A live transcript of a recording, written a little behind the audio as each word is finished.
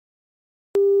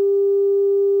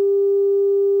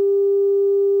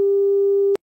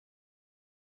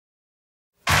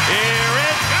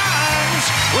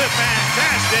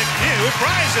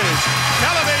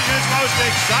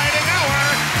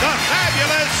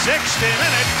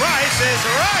60-minute Price is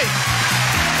Right.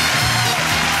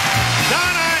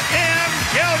 Donna M.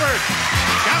 Gilbert,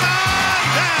 come on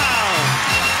down.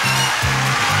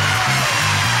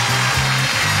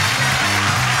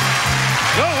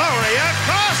 Gloria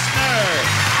Costner,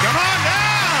 come on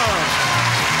down.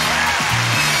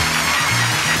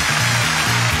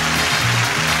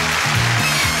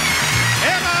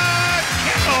 Emma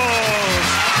Kimmels,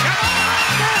 come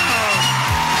on down.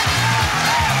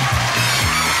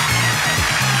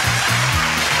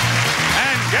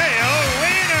 And Gail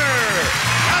Wiener,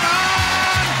 come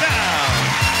on down.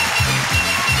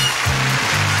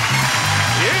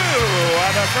 You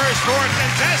are the first four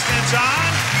contestants on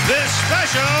this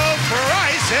special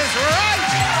Price is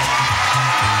Right.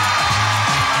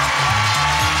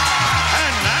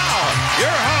 And now,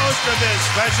 your host of this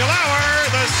special hour,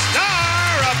 the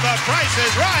star of The Price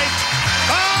is Right,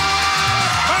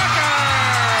 Bob Barker.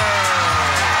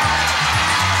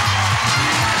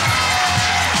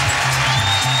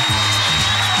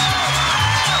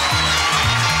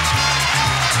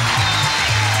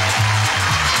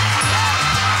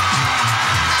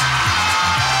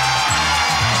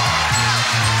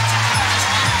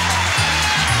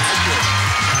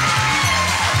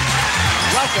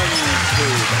 Welcome to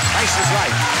The Price is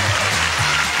Right.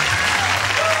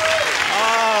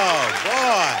 Oh,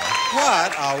 boy.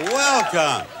 What a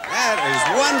welcome. That is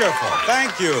wonderful.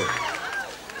 Thank you.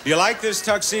 Do you like this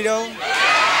tuxedo? You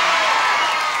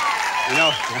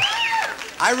know,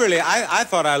 I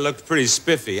thought I looked pretty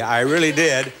spiffy. I really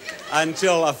did.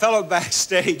 Until a fellow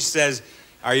backstage says,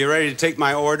 "Are you ready to take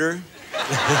my order?"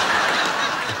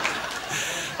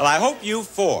 Well, I hope you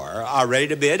four are ready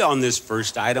to bid on this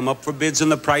first item up for bids,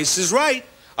 and The Price is Right.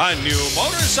 A new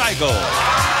motorcycle.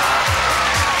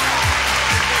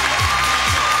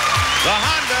 The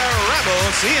Honda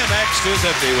Rebel CMX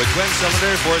 250 with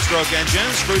twin-cylinder, four-stroke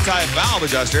engine, screw-type valve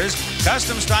adjusters,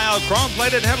 custom-style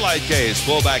chrome-plated headlight case,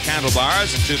 pull-back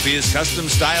handlebars, and two-piece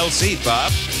custom-style seat,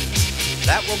 Bob.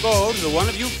 That will go to the one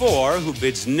of you four who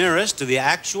bids nearest to the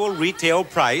actual retail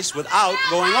price without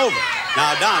going over.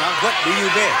 Now, Donna, what do you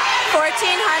bid?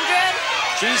 $1,400.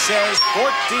 She says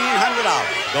 $1,400.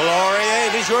 Gloria,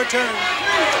 it is your turn.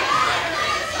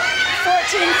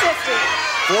 $1,450.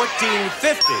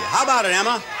 $1,450. How about it,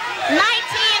 Emma?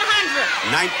 $1,900.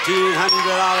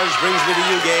 $1,900 brings me to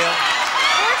you, Gail.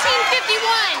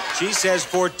 $1,451. She says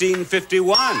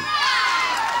 $1,451.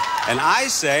 And I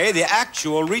say the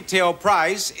actual retail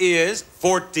price is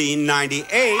 $1,498. And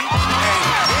Gail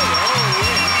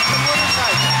wins the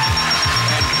motorcycle.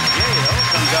 And Gail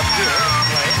comes up here to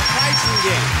play a pricing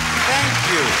game. Thank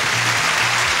you.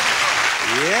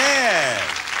 Yeah.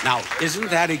 Now, isn't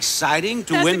that exciting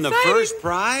to win the first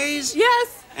prize? Yes.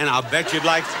 And I'll bet you'd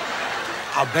like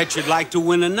to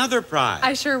win another prize.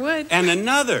 I sure would. And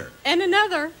another. And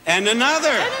another. And another.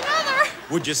 And another.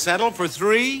 Would you settle for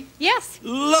 3? Yes.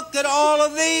 Look at all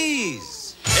of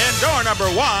these. In door number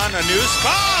 1, a new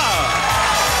spa.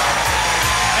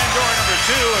 In door number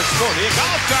 2, a sporty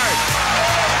golf cart.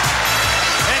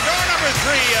 In door number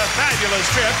 3, a fabulous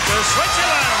trip to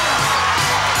Switzerland.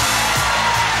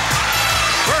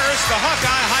 First, the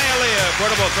Hawkeye Hialeah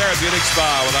portable therapeutic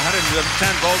spa with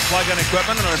 110-volt plug-in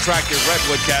equipment and an attractive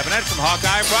redwood cabinet from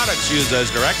Hawkeye Products used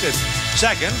as directed.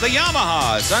 Second, the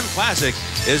Yamaha Sun Classic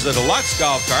is the deluxe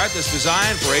golf cart that's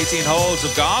designed for 18 holes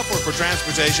of golf or for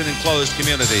transportation in closed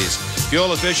communities.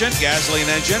 Fuel-efficient gasoline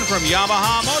engine from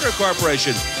Yamaha Motor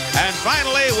Corporation. And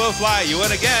finally, we'll fly you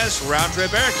and a guest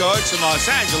round-trip air coach from Los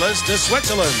Angeles to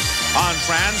Switzerland on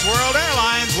Trans World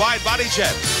Airlines wide-body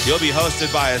jet. You'll be hosted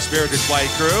by a spirited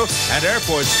flight crew and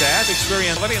airport staff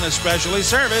experienced in a specialty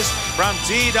service from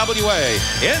TWA.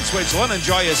 In Switzerland,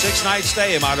 enjoy a 6-night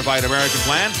stay, a modified American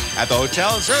plan at the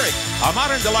Hotel Zurich, a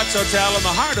modern deluxe hotel in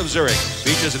the heart of Zurich.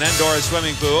 Features an indoor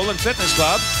swimming pool and fitness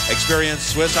club. Experience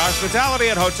Swiss hospitality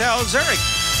at Hotel Zurich.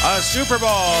 A Super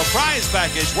Bowl prize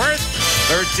package worth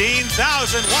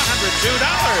 $13,102.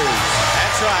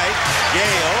 That's right.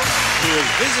 Gail, who is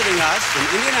visiting us from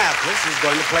Indianapolis, is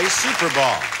going to play Super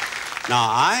Ball. Now,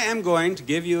 I am going to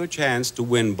give you a chance to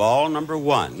win ball number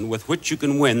 1, with which you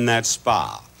can win that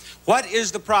spa. What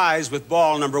is the prize with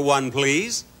ball number 1,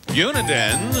 please?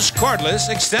 Uniden's cordless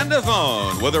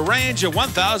extendophone with a range of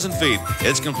 1,000 feet.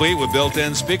 It's complete with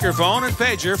built-in speakerphone and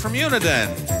pager from Uniden.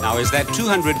 Now, is that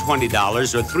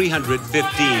 $220 or $315?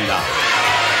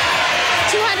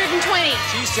 $220.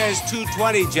 She says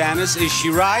 $220, Janice. Is she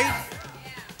right?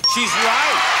 She's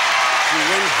right. She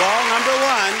wins ball number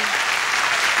 1.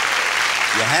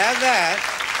 You have that.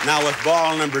 Now, with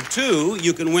ball number 2,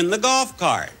 you can win the golf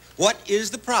cart. What is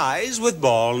the prize with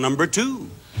ball number 2?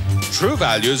 True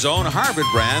Value's own Harvard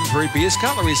brand 3-piece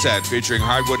cutlery set featuring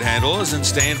hardwood handles and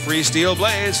stain-free steel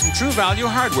blades from True Value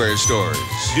hardware stores.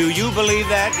 Do you believe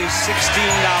that is $16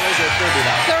 or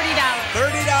 $30? $30.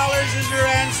 $30 is her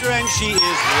answer, and she is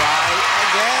right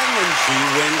again, and she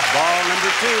wins ball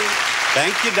number 2.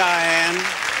 Thank you, Diane.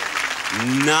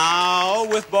 Now,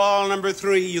 with ball number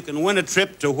 3, you can win a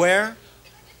trip to where?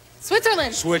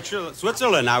 Switzerland.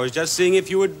 Switzerland. I was just seeing if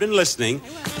you had been listening.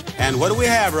 And what do we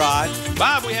have, Rod?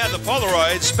 Bob, we have the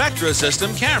Polaroid Spectra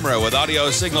System camera with audio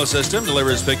signal system,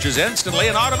 delivers pictures instantly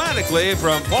and automatically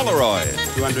from Polaroid.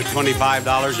 $225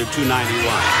 or $291?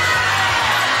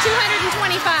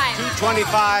 $225.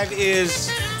 $225 is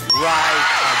right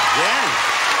again.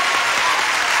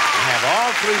 You have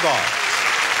all 3 balls.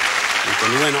 You can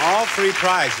win all 3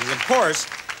 prizes. Of course,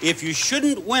 if you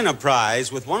shouldn't win a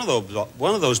prize with one of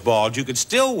those balls, you could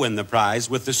still win the prize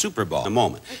with the Super Ball in a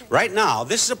moment. Okay. Right now,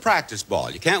 this is a practice ball.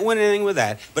 You can't win anything with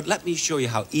that, but let me show you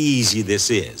how easy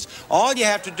this is. All you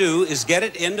have to do is get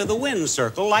it into the win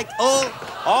circle like,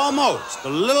 almost, a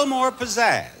little more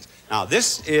pizzazz. Now,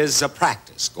 this is a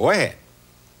practice. Go ahead.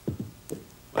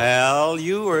 Well,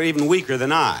 you are even weaker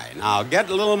than I. Now, get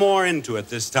a little more into it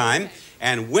this time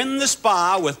and win the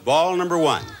spa with ball number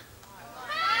 1.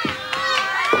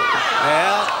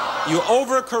 Well, you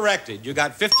overcorrected. You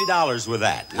got $50 with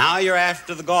that. Now you're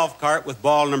after the golf cart with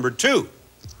ball number 2.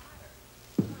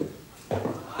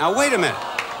 Now, wait a minute.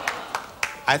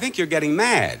 I think you're getting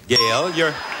mad, Gail.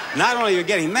 Not only you're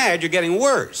getting mad, you're getting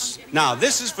worse. Now,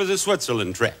 this is for the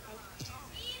Switzerland trip.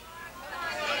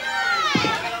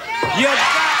 You got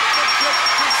the trip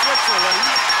to Switzerland.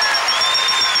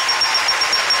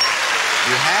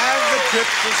 You have the trip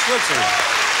to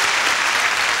Switzerland.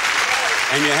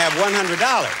 And you have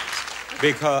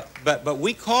 $100. But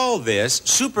we call this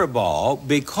Super Ball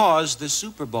because the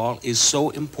Super Ball is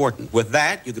so important. With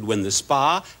that, you could win the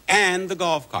spa and the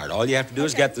golf cart. All you have to do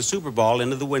is get the Super Ball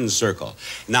into the win circle.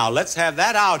 Now, let's have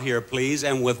that out here, please,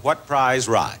 and with what prize,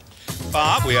 Rod?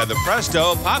 Bob, we have the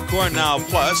Presto Popcorn Now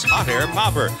Plus Hot Air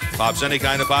Popper. Pops any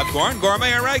kind of popcorn,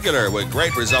 gourmet or regular, with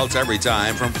great results every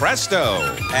time from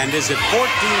Presto. And is it $14 or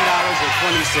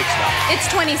 $26? It's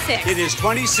 $26. It is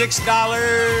 $26.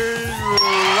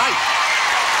 Right.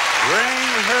 Bring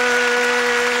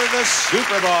her the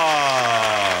Super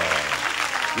Ball.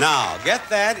 Now, get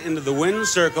that into the win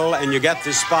circle, and you get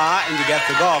the spa, and you get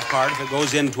the golf cart. If it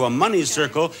goes into a money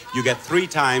circle, you get 3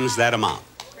 times that amount.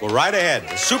 Go right ahead,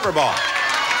 the Super Ball.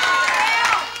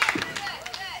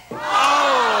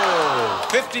 Oh,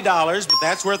 $50, but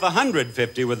that's worth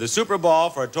 $150 with the Super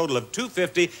Ball for a total of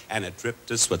 $250 and a trip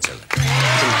to Switzerland.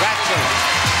 Congratulations.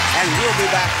 And we'll be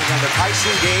back with another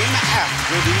pricing game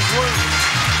after these words.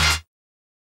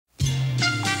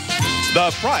 The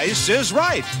Price is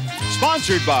Right.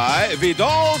 Sponsored by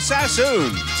Vidal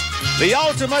Sassoon, the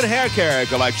ultimate hair care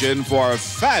collection for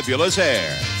fabulous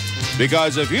hair.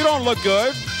 Because if you don't look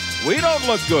good, we don't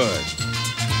look good.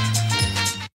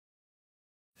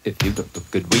 If you don't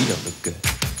look good, we don't look good.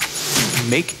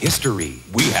 Make history.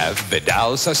 We have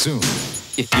Vidal Sassoon.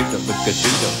 If you don't look good,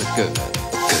 we don't look good.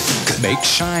 Good. Make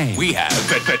shine. We have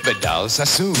Vidal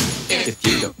Sassoon. If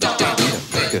you don't look good, we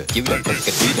don't look good. You don't look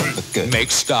good, we don't look good.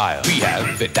 Make style. We have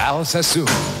Vidal Sassoon.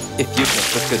 If you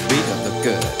don't look good, we don't look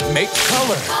good. Make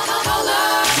color.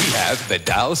 We have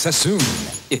Vidal Sassoon.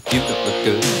 If you don't look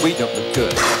good, we don't look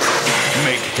good.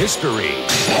 Make history.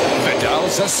 Vidal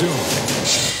Sassoon.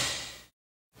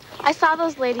 I saw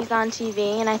those ladies on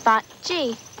TV and I thought,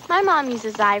 gee, my mom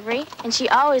uses Ivory and she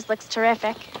always looks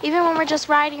terrific, even when we're just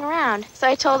riding around. So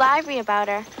I told Ivory about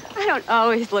her. I don't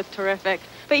always look terrific,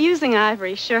 but using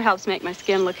Ivory sure helps make my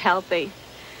skin look healthy.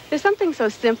 There's something so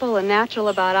simple and natural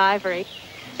about Ivory.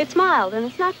 It's mild and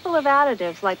it's not full of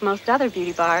additives like most other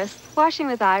beauty bars. Washing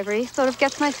with Ivory sort of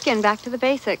gets my skin back to the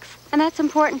basics, and that's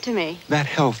important to me. That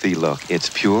healthy look, it's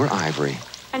pure Ivory.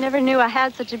 I never knew I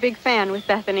had such a big fan with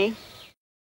Bethany.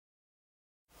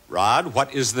 Rod,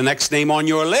 what is the next name on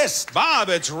your list? Bob,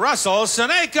 it's Russell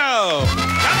Seneko. Come on!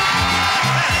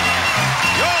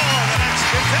 You're the next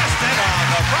contestant on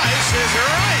The Price is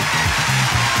Right.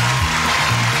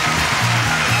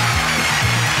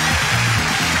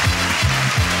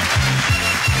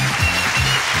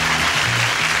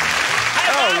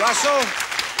 Hello, Russell.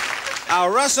 Now,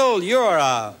 Russell, you're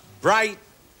a bright,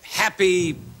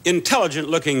 happy,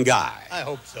 intelligent-looking guy. I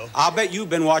hope so. I'll bet you've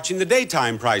been watching the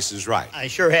daytime Price is Right. I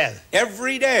sure have.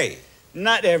 Every day.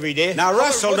 Not every day. Now,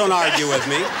 Russell, don't argue with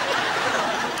me.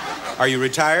 Are you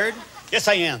retired? Yes,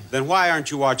 I am. Then why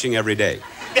aren't you watching every day?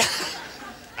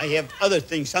 I have other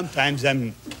things sometimes.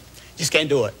 Just can't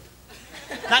do it.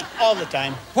 Not all the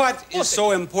time. What is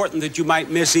so important that you might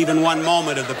miss even one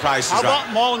moment of The Price is How Right?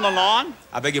 about mowing the lawn?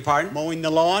 I beg your pardon? Mowing the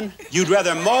lawn? You'd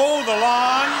rather mow the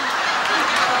lawn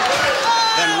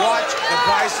than watch The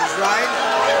Price is Right?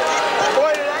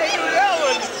 Boy, did I do that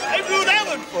one. I do that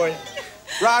one for you.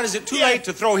 Rod, is it too late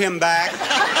to throw him back?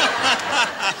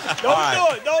 Don't All right. do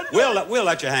it. Don't do it. We'll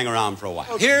let you hang around for a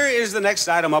while. Here is the next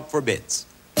item up for bids.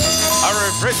 A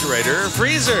refrigerator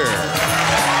freezer.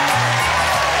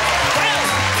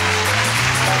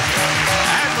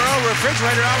 Admiral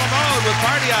Refrigerator a la mode with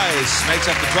party ice. Makes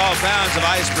up to 12 pounds of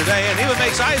ice per day and even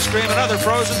makes ice cream and other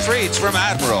frozen treats from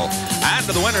Admiral. And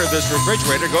to the winner of this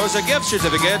refrigerator goes a gift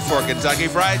certificate for Kentucky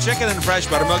Fried Chicken and fresh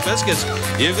buttermilk biscuits.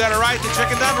 You've got a right to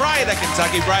chicken done right at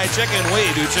Kentucky Fried Chicken. We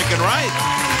do chicken right.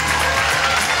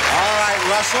 All right,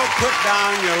 Russell, put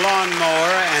down your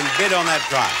lawnmower and bid on that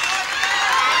price.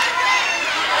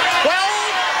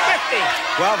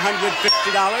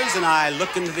 $1,250, and I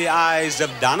look into the eyes of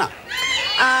Donna.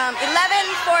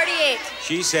 $11.48.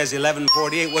 She says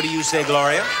 $11.48. What do you say,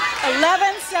 Gloria?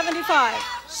 $11.75.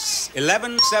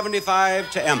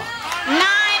 $11.75 to Emma. $900.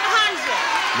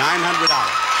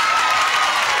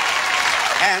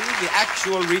 And the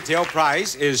actual retail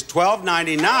price is $12.99,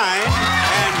 and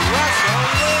Russell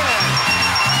wins.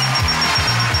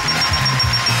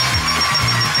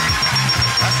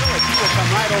 Russell, if you will come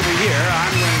right over here,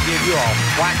 I'm going to give you a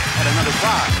whack at another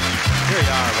prize. Here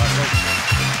you are, Russell.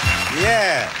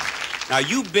 Yeah. Now,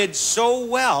 you bid so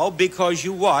well because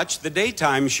you watch the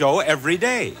daytime show every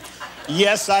day.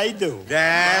 Yes, I do.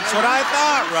 That's what I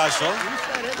thought, Russell.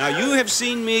 Now, you have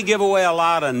seen me give away a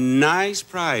lot of nice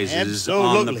prizes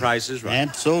on The Price is Right.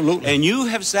 Absolutely. And you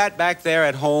have sat back there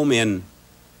at home in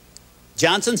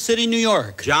Johnson City, New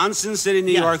York. Johnson City,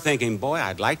 New York, thinking, boy,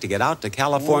 I'd like to get out to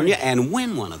California and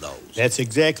win one of those. That's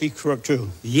exactly true.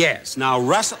 Yes. Now,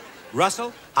 Russell,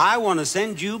 I want to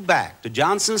send you back to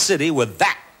Johnson City with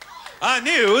that. A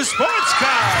new sports car.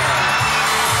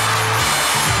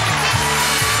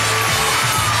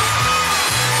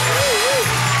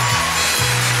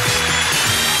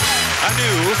 A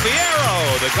new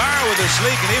Fiero, the car with a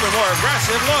sleek and even more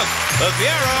aggressive look. The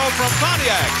Fiero from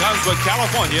Pontiac comes with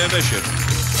California emission.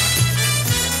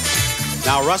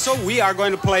 Now, Russell, we are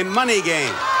going to play money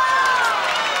game.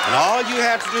 And all you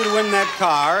have to do to win that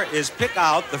car is pick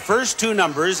out the first two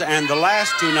numbers and the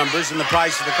last two numbers in the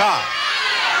price of the car.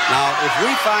 Now, if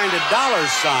we find a dollar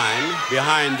sign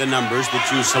behind the numbers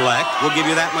that you select, we'll give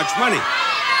you that much money.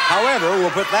 However,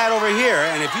 we'll put that over here,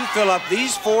 and if you fill up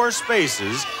these 4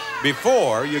 spaces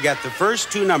before you get the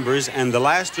first two numbers and the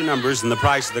last two numbers in the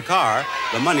price of the car,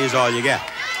 the money is all you get.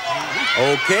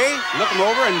 Okay, look them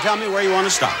over and tell me where you want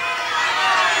to start.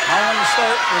 I want to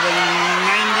start with a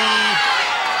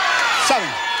 97.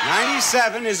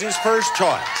 97 is his first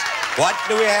choice. What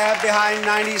do we have behind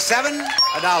 97?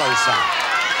 A dollar sign.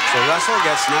 So Russell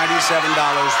gets $97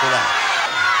 for that.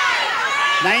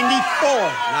 94.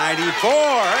 94.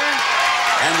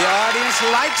 And the audience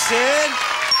likes it.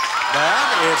 But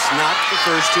it's not the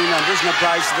first two numbers in the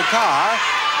price of the car.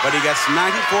 But he gets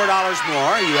 $94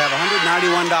 more. You have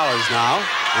 $191 now.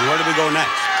 And where do we go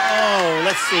next? Oh,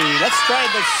 let's see. Let's try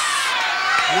this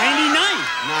 99.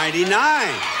 99.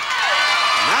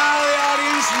 Now the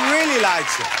audience really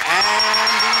likes it.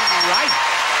 And he's right.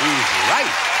 He's right.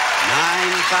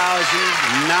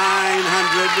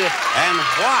 9,900 and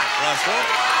what, Russell?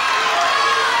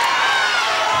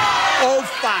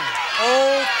 05.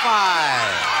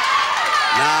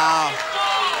 Now,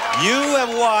 you have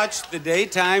watched the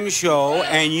daytime show,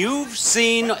 and you've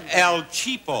seen El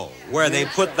Cheapo, where they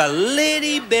put the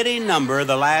litty-bitty number,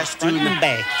 the last two... Front and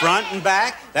back. Front and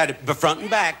back. Front and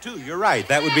back, too. You're right.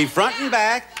 That would be front and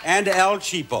back and El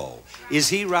Cheapo. Is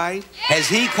he right? Has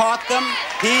he caught them?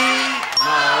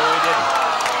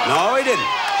 No, he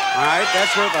didn't. All right,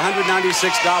 that's worth $196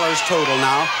 total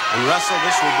now. And Russell,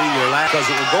 this will be your last, because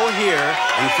it will go here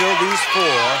and fill these 4,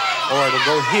 or it'll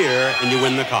go here and you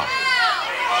win the car.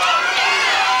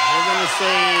 We're going to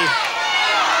say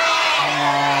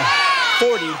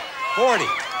 40. 40.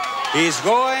 He's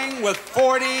going with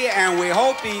 40, and we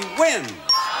hope he wins.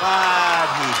 But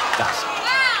he doesn't.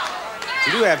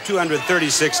 You do have $236.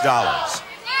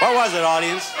 What was it,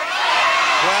 audience? 12?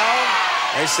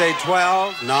 They say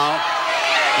 12. No.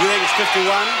 You think it's 51?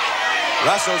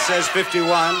 Russell says 51.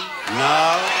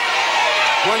 No.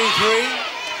 23?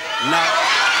 No.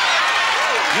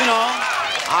 You know,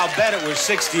 I'll bet it was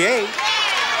 68.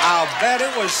 I'll bet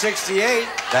it was 68.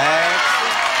 That's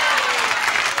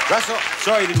it. Russell,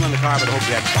 sorry you didn't win the car, but I hope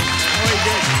you had fun. Oh, he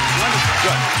did. Wonderful.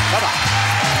 Good.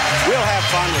 Bye-bye. We'll have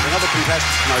fun with another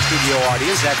contestant from our studio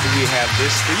audience after we have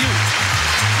this for you.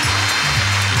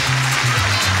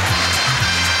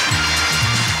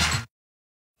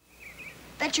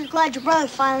 bet you're glad your brother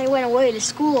finally went away to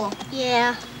school.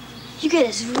 Yeah. You get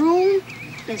his room,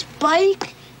 his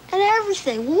bike, and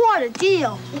everything. What a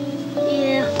deal.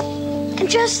 Yeah. And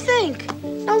just think,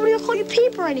 nobody will call you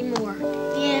Peeper anymore.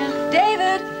 Yeah.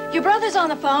 David, your brother's on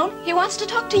the phone. He wants to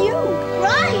talk to you.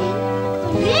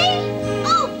 Ryan? Me?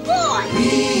 Oh, boy!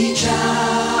 Reach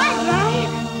out. Hi,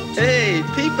 Ryan. Hey,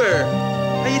 Peeper.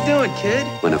 How you doing, kid?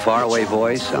 When a faraway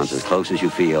voice sounds as close as you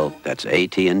feel, that's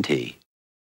AT&T.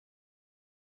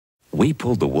 We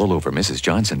pulled the wool over Mrs.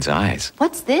 Johnson's eyes.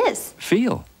 What's this?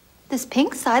 Feel. This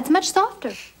pink side's much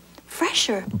softer.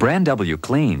 Fresher. Brand W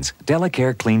cleans.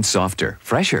 Delicare cleans softer,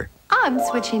 fresher. I'm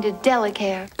switching to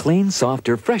Delicare. Clean,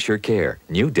 softer, fresher care.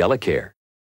 New Delicare.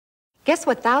 Guess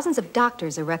what thousands of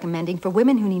doctors are recommending for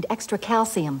women who need extra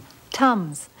calcium?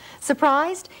 Tums.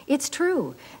 Surprised? It's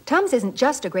true. Tums isn't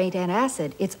just a great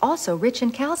antacid, it's also rich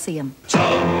in calcium.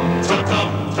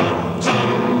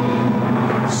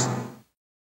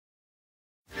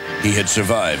 He had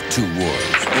survived 2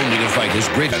 wars, only to fight his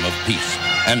great time of peace.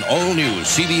 An all-new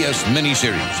CBS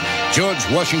miniseries, George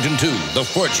Washington II, The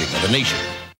Forging of a Nation.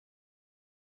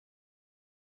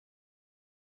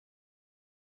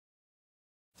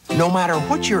 No matter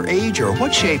what your age or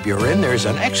what shape you're in, there's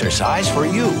an exercise for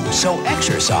you. So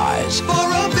exercise. For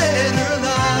a better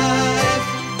life.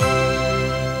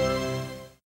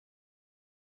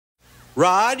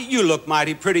 Rod, you look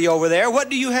mighty pretty over there. What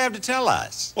do you have to tell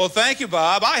us? Well, thank you,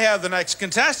 Bob. I have the next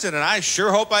contestant, and I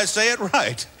sure hope I say it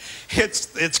right.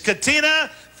 It's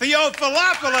Katina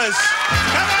Theophilopoulos.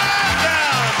 Come on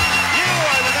down. You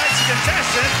are the next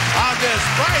contestant on this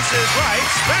Price is Right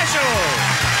special.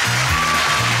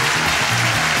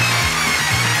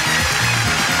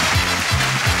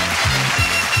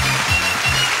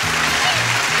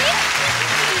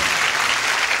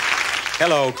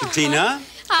 Hello, Katina.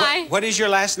 Hi. What is your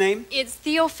last name? It's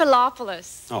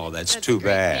Theophilopoulos. Oh, that's too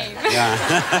bad. Yeah.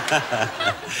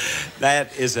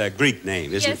 That is a Greek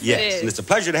name, isn't it? Yes, it is. And it's a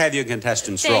pleasure to have you in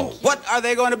contestants Thank row. you. What are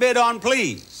they going to bid on,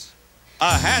 please?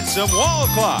 A handsome wall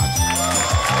clock.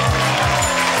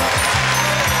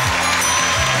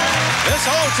 This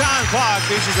old-time clock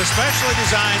features a specially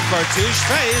designed cartouche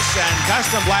face and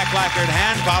custom black lacquered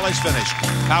hand polish finish.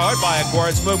 Powered by a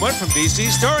quartz movement from DC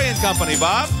Story and Company,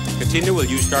 Bob. Katina, will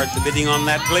you start the bidding on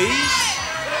that, please?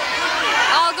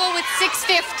 I'll go with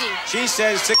 $650. She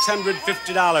says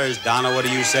 $650. Donna, what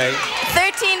do you say?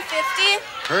 $13.50.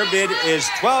 Her bid is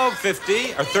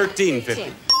 $12.50 or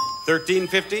 $13.50.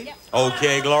 $13.50? Yep.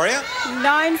 Okay, Gloria.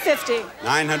 $9.50.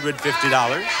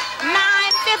 $950.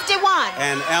 $9.51.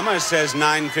 And Emma says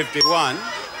 $9.51.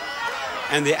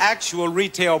 And the actual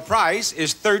retail price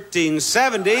is $13.70. And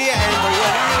the winner is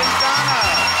Donna.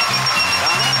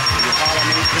 Donna, will you follow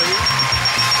me, please?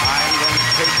 I'm going to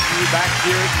take you back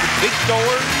here to the big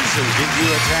doors and give you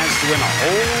a chance to win a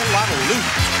whole lot of loot.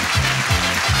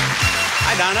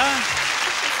 Hi, Donna.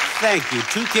 Thank you.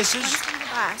 2 kisses.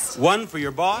 One for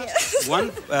your boss. Yes.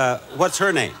 One, what's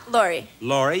her name? Lori.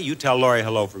 Lori, you tell Lori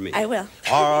hello for me. I will.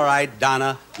 All right,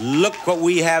 Donna, look what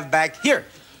we have back here.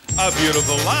 A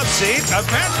beautiful love seat, a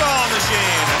pinball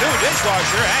machine, a new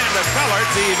dishwasher, and a color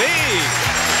TV.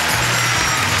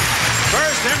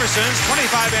 First, Emerson's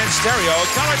 25-inch stereo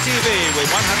color TV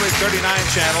with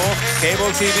 139-channel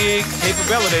cable TV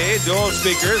capability, dual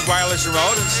speakers, wireless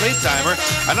remote, and sleep timer.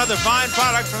 Another fine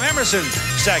product from Emerson.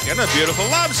 Second, a beautiful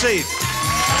love seat.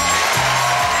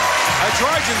 A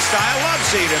Georgian-style love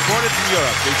seat imported from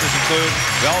Europe. Features include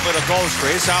velvet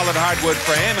upholstery, solid hardwood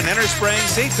frame, and inner spring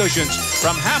seat cushions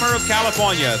from Hammer of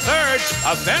California. Third,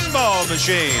 a pinball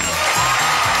machine.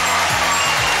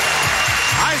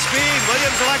 High-speed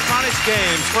Williams Electronics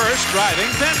games. First,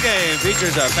 driving pin game.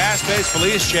 Features a fast-paced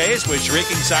police chase with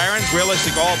shrieking sirens,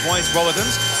 realistic all-points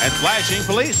bulletins, and flashing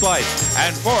police lights.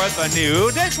 And fourth, a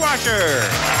new dishwasher.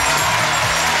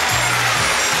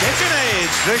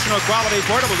 KitchenAid's traditional quality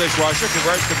portable dishwasher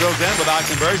converts to built-in without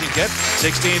conversion kit.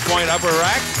 16-point upper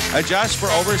rack adjusts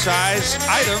for oversized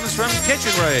items from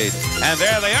KitchenAid. And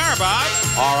there they are, Bob.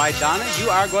 All right, Donna, you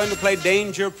are going to play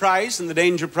Danger Price, and the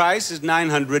Danger Price is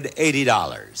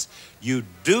 $980. You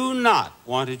do not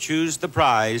want to choose the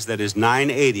prize that is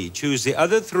 $980. Choose the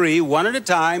other 3 one at a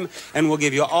time, and we'll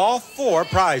give you all 4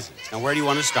 prizes. Now, where do you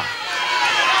want to start?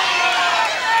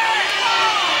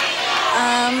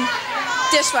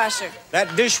 Dishwasher.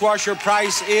 That dishwasher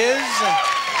price is $630.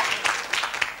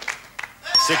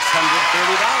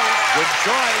 Good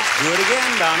choice. Do it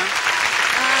again, Donna.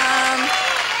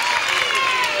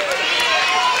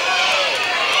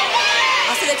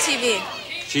 I'll say the TV.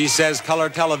 She says color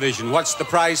television. What's the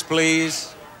price,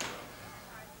 please?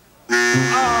 Oh,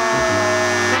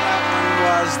 that one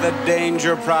was the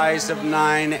danger price of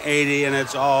 $9.80, and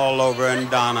it's all over. And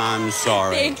Donna, I'm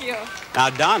sorry. Thank you. Now,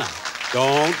 Donna,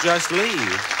 don't just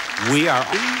leave. We are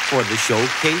on for the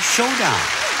Showcase Showdown.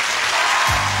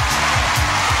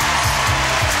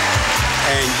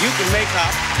 And you can make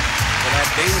up for that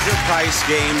danger price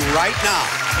game right now.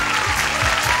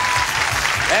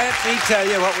 Let me tell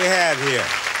you what we have here.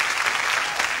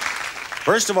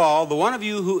 First of all, the one of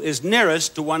you who is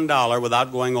nearest to $1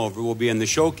 without going over will be in the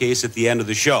showcase at the end of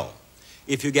the show.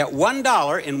 If you get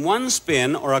 $1 in one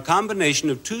spin or a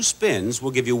combination of two spins,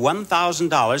 we'll give you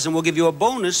 $1,000 and we'll give you a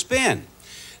bonus spin.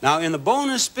 Now, in the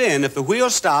bonus spin, if the wheel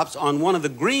stops on one of the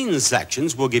green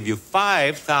sections, we'll give you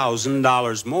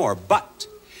 $5,000 more. But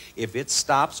if it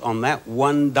stops on that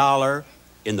 $1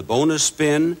 in the bonus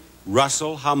spin,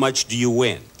 Russell, how much do you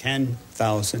win? $10,000.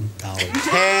 $10,000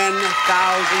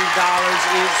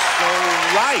 is so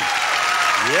right.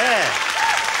 Yeah.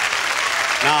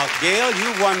 Now, Gail,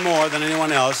 you won more than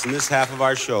anyone else in this half of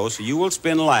our show, so you will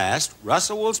spin last,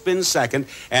 Russell will spin second,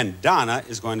 and Donna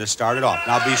is going to start it off.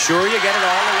 Now, be sure you get it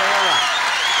all the way around.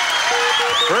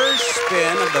 First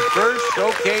spin of the first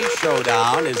Showcase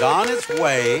Showdown is on its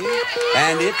way,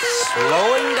 and it's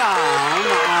slowing down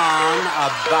on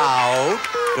about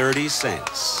 30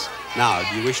 cents. Now,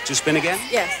 do you wish to spin again?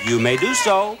 Yes. You may do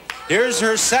so. Here's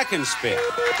her second spin.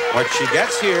 What she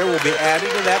gets here will be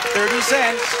added to that 30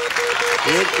 cents.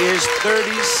 It is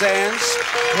 30 cents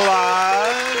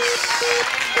plus,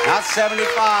 not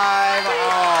 75.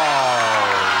 Oh,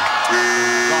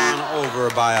 gone over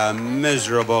by a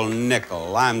miserable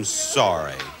nickel. I'm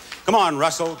sorry. Come on,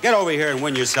 Russell, get over here and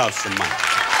win yourself some money.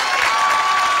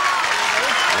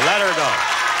 Let her go.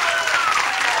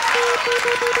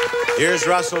 Here's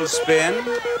Russell's spin.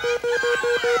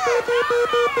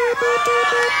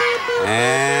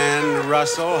 And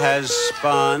Russell has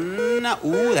spun.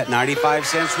 Ooh, that 95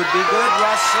 cents would be good,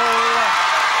 Russell.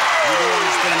 You don't want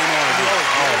to spin any more, do you?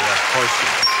 Oh, of course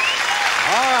not.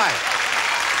 All right.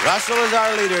 Russell is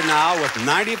our leader now with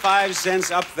 95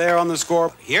 cents up there on the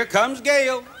score. Here comes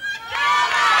Gail.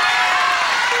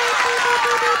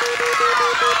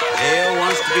 Gail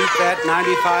wants to beat that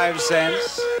 95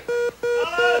 cents.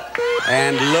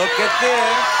 And look at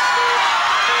this.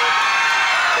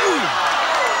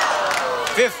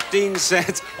 15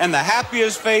 cents. And the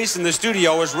happiest face in the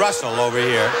studio is Russell over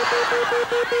here.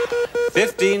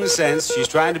 15 cents. She's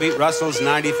trying to beat Russell's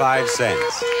 95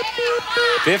 cents.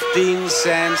 15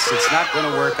 cents. It's not going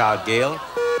to work out, Gail.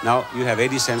 No, you have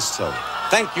 80 cents so.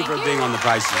 Thank you for being on The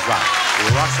Price is Right.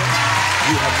 Russell,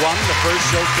 you have won the first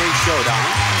Showcase Showdown.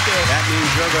 That means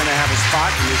you're going to have a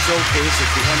spot in the showcase at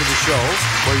the end of the show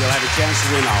where you'll have a chance to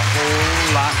win a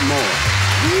whole lot more.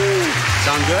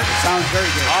 Sound good? Sounds very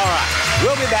good. All right.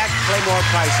 We'll be back to play more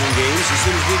pricing games as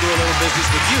soon as we do a little business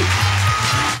with you.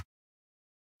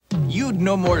 You'd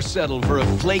no more settle for a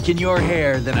flake in your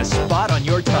hair than a spot on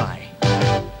your tie.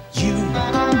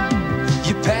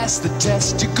 You passed the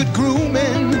test, you're good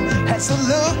grooming, has a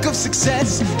look of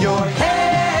success. Your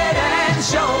head and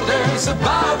shoulders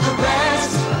above the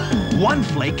rest. One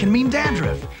flake can mean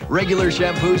dandruff. Regular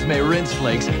shampoos may rinse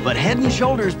flakes, but Head and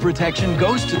Shoulders protection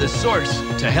goes to the source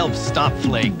to help stop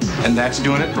flakes. And that's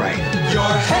doing it right. Your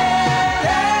head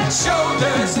and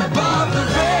shoulders above the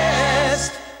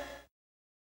rest.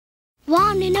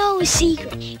 Want to know a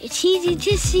secret? It's easy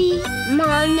to see.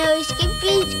 Mom knows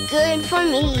Skippy's good for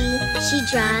me. She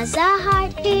draws a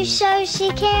heart to show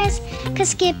she cares. 'Cause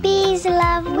Skippy's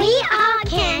love we all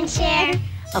can share.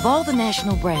 Of all the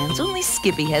national brands, only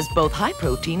Skippy has both high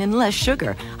protein and less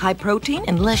sugar. High protein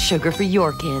and less sugar for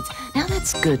your kids. Now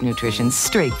that's good nutrition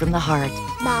straight from the heart.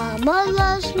 Mama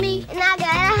loves me, and I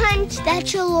got a hunch that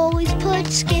she'll always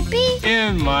put Skippy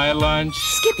in my lunch.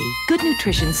 Skippy, good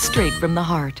nutrition straight from the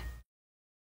heart.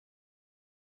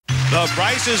 The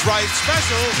Price is Right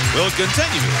special will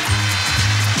continue.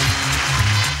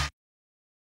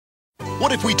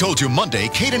 What if we told you Monday,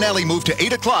 Kate and Allie moved to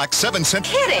 8 o'clock, 7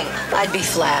 Central? Kidding. I'd be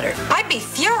flattered. I'd be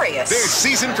furious. Their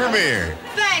season premiere.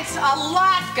 Thanks a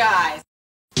lot, guys.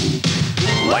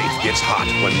 Life gets hot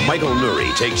when Michael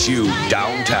Nuri takes you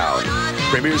downtown.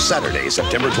 Premieres Saturday,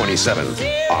 September 27th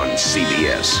on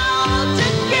CBS.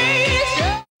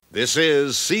 This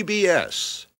is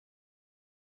CBS.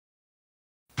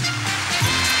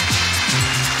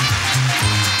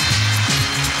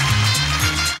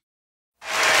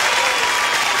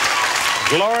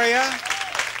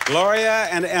 Gloria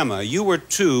and Emma, you were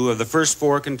two of the first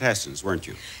four contestants, weren't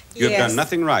you? You have done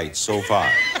nothing right so far.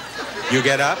 You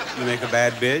get up, you make a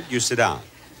bad bid, you sit down.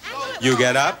 You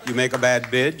get up, you make a bad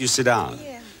bid, you sit down.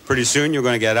 Pretty soon you're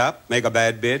going to get up, make a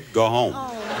bad bid, go home.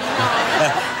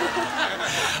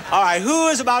 All right. right, who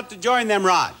is about to join them,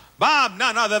 Rod? Bob,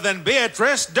 none other than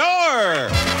Beatrice Dorr.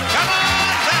 Come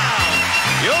on down.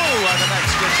 You are the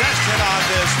next contestant on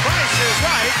this Price is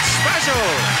Right special.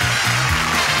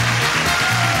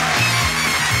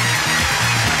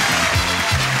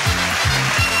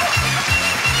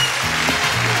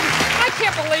 I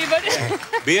can't believe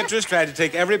it. Beatrice tried to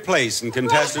take every place in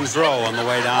contestant's row on the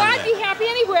way down I'd there. be happy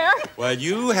anywhere. Well,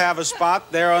 you have a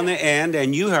spot there on the end,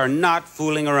 and you are not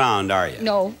fooling around, are you?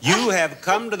 No. You have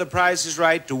come to the Price is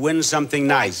Right to win something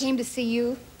nice. I came to see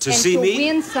you. To see me? To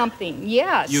win something,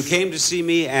 yes. You came to see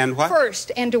me and what?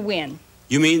 First, and to win.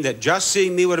 You mean that just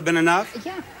seeing me would have been enough?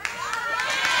 Yeah.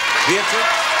 Beatrice?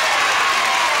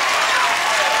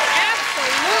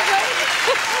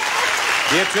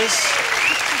 Absolutely. Beatrice?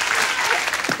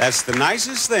 That's the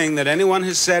nicest thing that anyone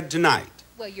has said tonight.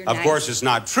 Well, you're Of nice. course, it's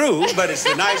not true, but it's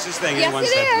the nicest thing anyone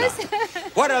said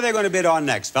tonight. What are they going to bid on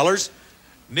next, fellers?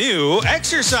 New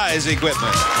exercise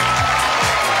equipment.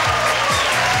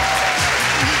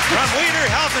 From Weider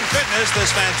Health and Fitness,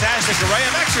 this fantastic array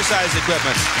of exercise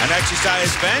equipment. An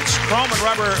exercise bench, chrome and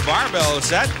rubber barbell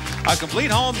set, a complete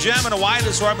home gym, and a wide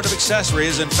assortment of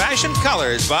accessories in fashion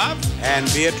colors, Bob.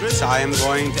 And Beatrice, I am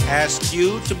going to ask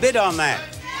you to bid on that.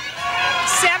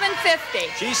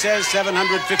 $750. She says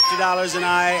 $750, and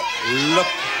I look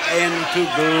into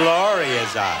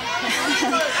Gloria's eyes.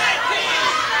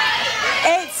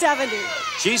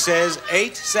 $870. She says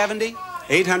 $870.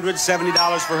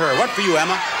 $870 for her. What for you,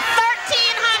 Emma?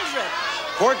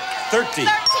 $1,300.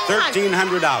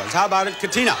 $1,300. How about it,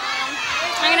 Katina?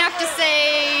 I'm gonna have to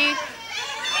say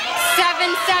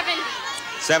 $770.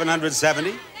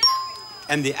 $770.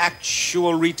 And the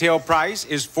actual retail price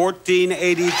is $1,483. And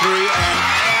Emma,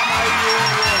 you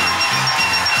win.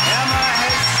 Emma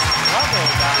has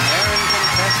struggled down there in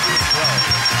contestant's row.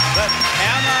 But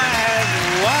Emma has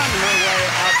won her way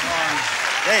up on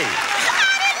stage.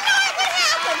 I didn't know it would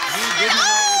happen. You didn't know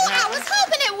it would happen? I was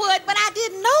hoping it would, but I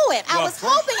didn't know it. I Well, was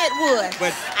hoping it would.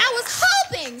 But- I was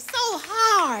hoping so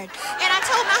hard. And I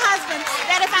told my husband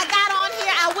that if I got on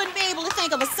here, I wouldn't be able to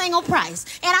think of a single price.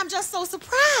 And I'm just so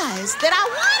surprised that I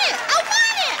won it. I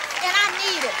won it. And I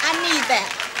need it. I need that.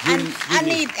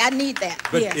 I need that.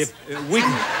 But yes. if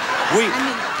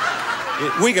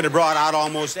we could have brought out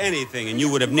almost anything, and you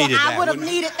would have needed that. I would have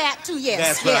wouldn't you? needed that too, yes.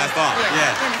 That's what I thought,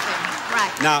 yes. Anything.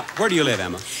 Right. Now, where do you live,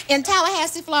 Emma? In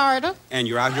Tallahassee, Florida. And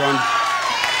you're out here on...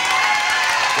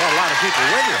 Well, a lot of people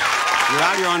with you. You're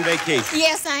out here on vacation.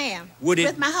 Yes, I am. Would it-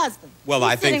 With my husband. Well, He's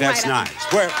I think sitting that's right out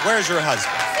nice. Where's your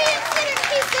husband?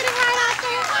 He's sitting right out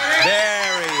there.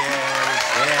 There he is.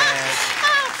 Yes.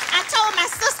 Oh, I told my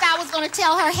sister I was going to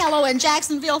tell her hello in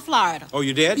Jacksonville, Florida. Oh,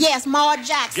 you did? Yes, Maud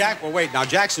Jackson. Well, wait. Now,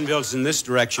 Jacksonville's in this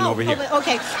direction over here.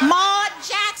 Okay, Maud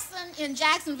Jackson in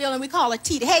Jacksonville, and we call her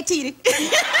Titi. Hey, Titi. And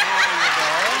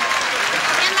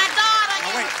my daughter.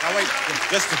 Now, wait.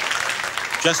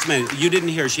 Just a minute. You didn't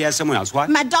hear. She has someone else. What?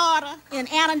 My daughter in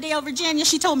Annandale, Virginia.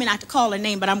 She told me not to call her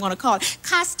name, but I'm going to call her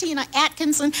Costina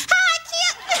Atkinson. Hi,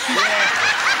 Kit.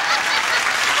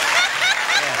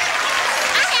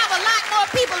 I have a lot more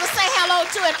people to say hello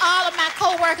to, and all of my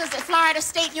co-workers at Florida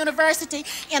State University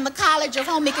in the College of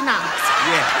Home Economics.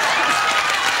 Yeah.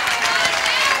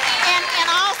 And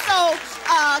also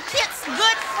Kit's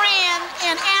good friend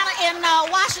in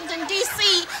Washington,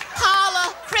 D.C.,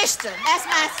 Paula Christian. That's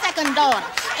my second daughter.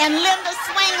 And Linda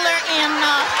Swingler in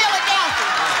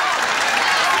Philadelphia.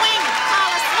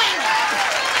 Paula Swingler.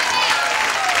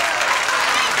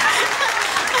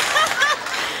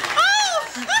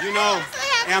 Oh! You know,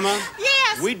 Emma,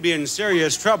 Yes. we'd be in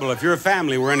serious trouble if your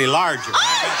family were any larger.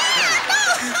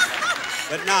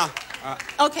 But now,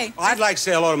 Okay. I'd like to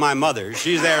say hello to my mother.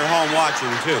 She's there at home watching,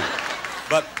 too.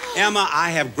 But, Emma, I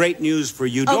have great news for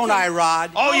you. Don't I, Rod?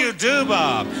 Oh, you do,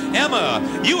 Bob. Emma,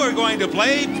 you are going to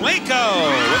play Plinko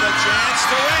with a chance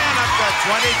to win up to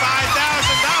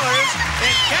 $25,000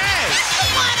 in cash.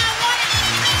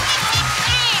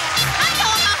 I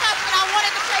told my husband I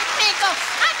wanted to play Plinko.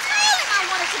 I told him I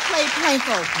wanted to play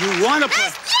Plinko. You want to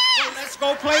play? Yes. Well, let's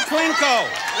go play Plinko.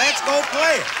 Let's go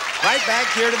play it. Right back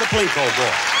here to the Plinko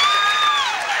board.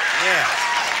 Yeah.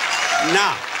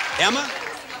 Now, Emma,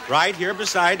 right here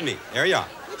beside me. There you are.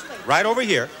 Right over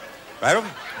here. Right over.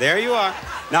 There you are.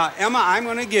 Now, Emma, I'm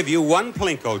going to give you one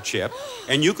Plinko chip,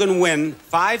 and you can win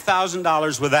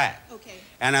 $5,000 with that. Okay.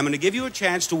 And I'm going to give you a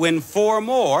chance to win 4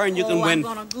 more, and you can win...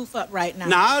 I'm going to goof up right now.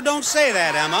 Now, don't say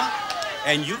that, Emma.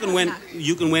 And you can win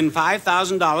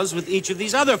 $5,000 with each of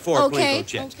these other 4 Plinko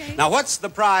chips. Okay. Now, what's the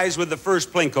prize with the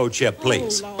first Plinko chip,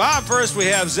 please? Bob, first we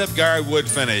have Zip Guard Wood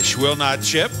Finish. Will not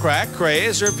chip, crack,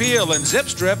 craze, or peel. And Zip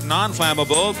Strip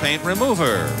Non-Flammable Paint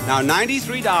Remover. Now,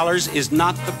 $93 is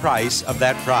not the price of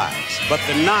that prize. But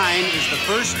the 9 is the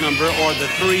first number, or the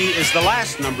 3 is the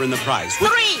last number in the prize. 3!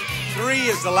 3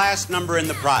 is the last number in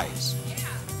the prize.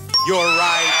 You're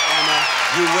right, Emma.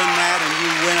 You win that, and you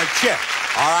win a chip.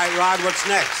 All right, Rod, what's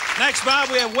next? Next, Bob,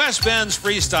 we have West Bend's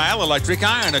Freestyle Electric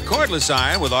Iron, a cordless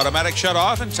iron with automatic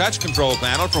shutoff and touch control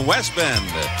panel from West Bend.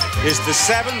 Is the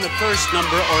 7 the first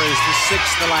number, or is the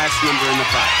 6 the last number in the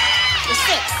prize? The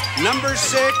 6. Number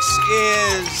 6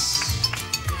 is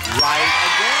right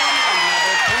again.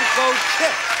 Another Plinko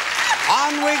chip.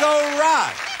 On we go,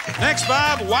 Rod. Next,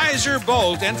 Bob, Wiser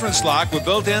Bolt entrance lock with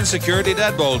built-in security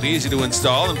deadbolt. Easy to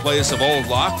install in place of old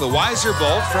lock. The Wiser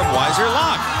Bolt from Wiser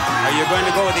Lock. Are you going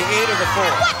to go with the 8 or the 4?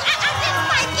 What? I didn't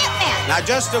quite get that. Now,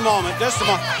 just a moment.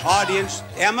 Audience,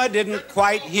 Emma didn't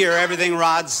quite hear everything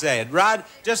Rod said. Rod,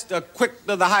 just a quick,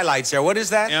 the highlights there. What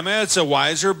is that? Emma, it's a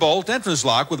Wiser Bolt entrance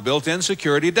lock with built-in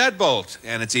security deadbolt.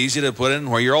 And it's easy to put in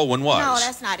where your old one was. No,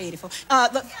 that's not 84.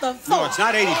 The 4. No, it's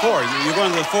not 84. You're going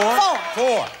to the 4?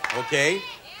 4. Okay.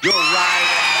 You're right,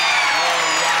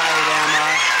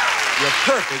 Emma. You're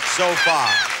perfect so far.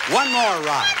 One more,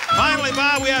 Rod. Finally,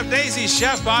 Bob, we have Daisy's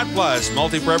Chef Pot Plus.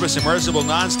 Multi-purpose immersible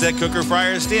non-stick cooker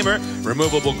fryer steamer.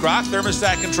 Removable crock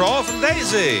thermostat control from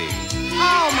Daisy.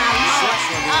 Oh, my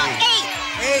Lord.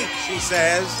 8, she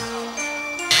says.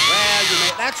 Well, you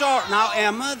may, that's all. Now,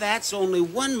 Emma, that's only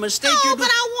one mistake you're doing.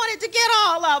 But I wanted to get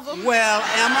all of them. Well,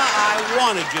 Emma, I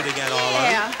wanted you to get all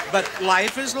of them. But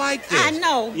life is like this. I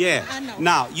know. Yeah. I know.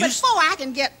 Now, But 4, I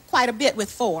can get quite a bit with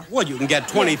 4. Well, you can get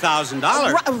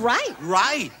 $20,000. Right.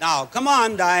 Right. Now, come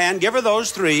on, Diane. Give her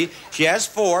those 3. She has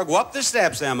 4. Go up the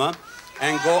steps, Emma,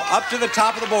 and go up to the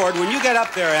top of the board. When you get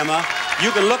up there, Emma,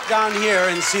 you can look down here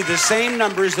and see the same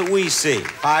numbers that we see.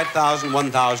 5,000,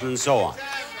 1,000, and so on.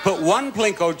 Put 1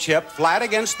 Plinko chip flat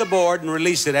against the board and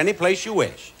release it any place you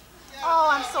wish. Oh,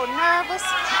 I'm so nervous.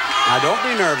 Now, don't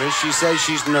be nervous. She says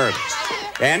she's nervous.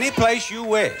 Any place you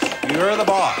wish. You're the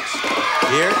boss.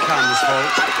 Here it comes,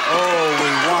 folks. Oh, we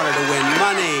wanted to win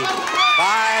money.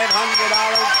 $500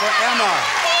 for Emma.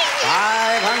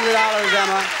 $500,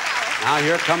 Emma. Now,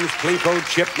 here comes Plinko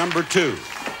chip number 2.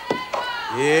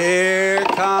 Here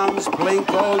comes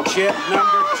Plinko chip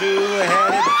number 2,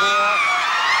 headed for...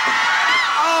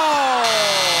 Oh,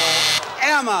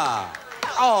 Emma.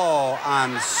 Oh,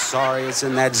 I'm sorry. It's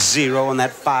in that 0 and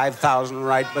that 5,000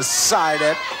 right beside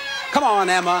it. Come on,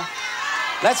 Emma.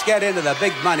 Let's get into the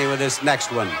big money with this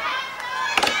next one.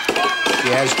 She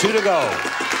has 2 to go,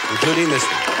 including this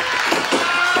one.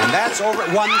 And that's over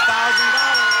 $1,000. Emma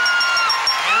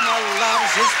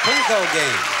loves his Plinko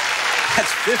game.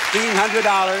 That's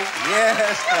 $1,500.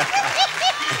 Yes.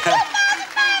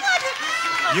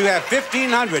 You have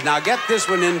 $1,500. Now get this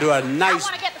one into a nice... I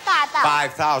want to get the 5,000.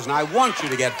 5,000. I want you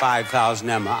to get 5,000,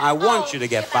 Emma. I want you to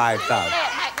get 5,000.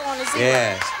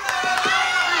 Yes.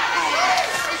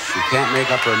 She can't make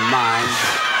up her mind.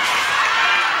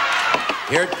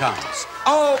 Here it comes.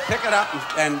 Oh, pick it up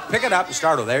and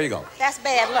start over. There you go. That's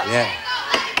bad luck. Yeah.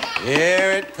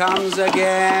 Here it comes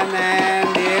again,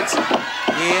 and it's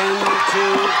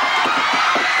into...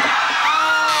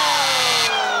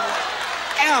 Oh,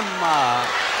 Emma.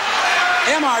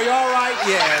 Emma, are you all right?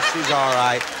 Yes, she's all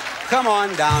right. Come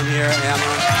on down here,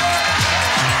 Emma.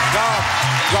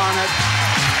 Doggone it.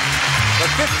 The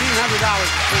 $1,500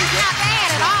 is pretty good. Not bad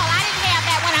at all. I didn't have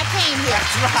that when I came here.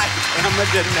 That's right. Emma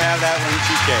didn't have that when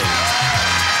she came.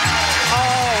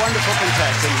 Oh, wonderful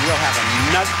contestant. We'll have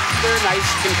another nice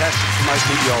contestant from our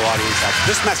studio audience after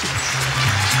this message.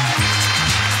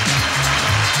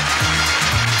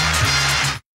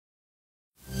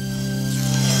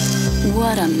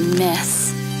 What a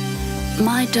mess.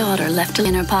 My daughter left it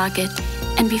in her pocket,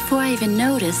 and before I even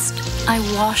noticed, I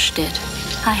washed it.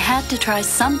 I had to try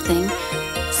something,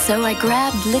 so I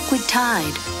grabbed Liquid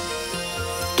Tide.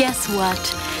 Guess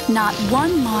what? Not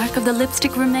one mark of the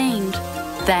lipstick remained.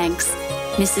 Thanks,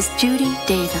 Mrs. Judy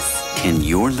Davis. Can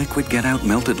your liquid get out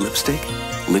melted lipstick?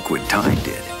 Liquid Tide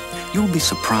did. You'll be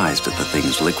surprised at the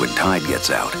things Liquid Tide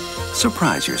gets out.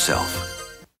 Surprise yourself.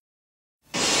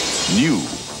 New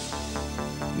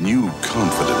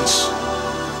confidence.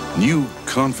 New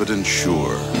Confident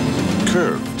Sure.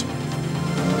 Curved.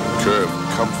 Curved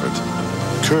comfort.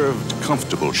 Curved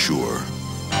comfortable Sure.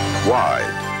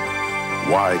 Wide.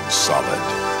 Wide solid.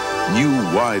 New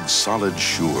wide solid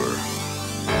Sure.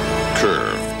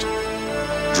 Curved.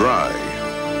 Dry.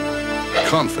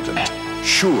 Confident.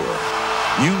 Sure.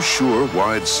 New Sure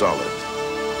wide solid.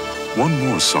 One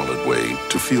more solid way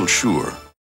to feel sure.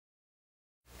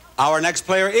 Our next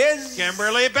player is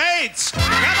Kimberly Bates. Come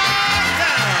on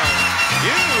down.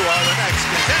 You are the next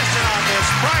contestant on this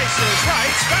Price is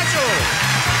Right special.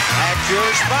 At your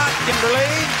spot,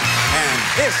 Kimberly. And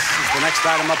this is the next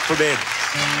item up for bid.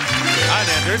 An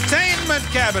entertainment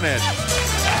cabinet.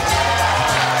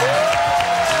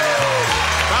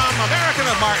 From American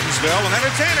of Martinsville, an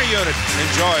entertainer unit.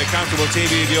 Enjoy comfortable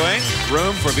TV viewing,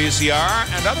 room for VCR,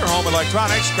 and other home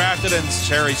electronics crafted in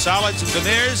cherry solids and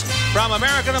veneers from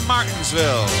American of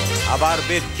Martinsville. How about a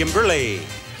bid, Kimberly?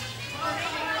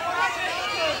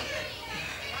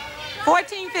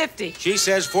 $14.50. She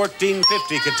says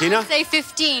 $14.50. Katina? Say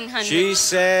 $1,500. She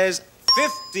says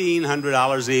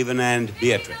 $1,500 even. And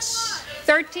Beatrice?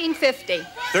 $13.50.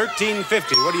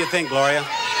 $13.50. What do you think, Gloria?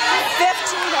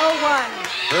 $15.01.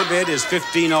 Her bid is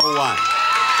 $15.01.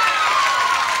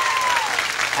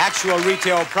 Actual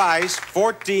retail price,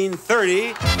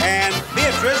 $14.30. And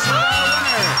Beatrice is our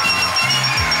winner.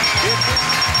 Beatrice,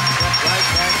 step right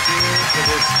back here to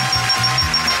this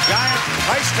giant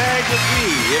price tag with me,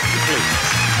 if you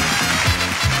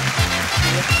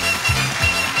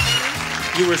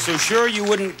please. You were so sure you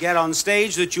wouldn't get on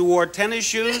stage that you wore tennis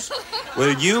shoes?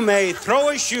 Well, you may throw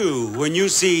a shoe when you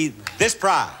see this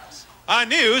prize. A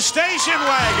new station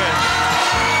wagon.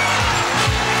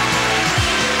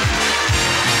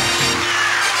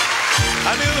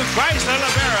 A new Chrysler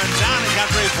LeBaron Town &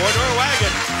 Country four-door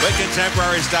wagon with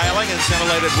contemporary styling and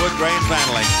scintillated wood grain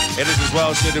paneling. It is as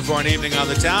well suited for an evening on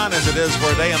the town as it is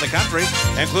for a day in the country.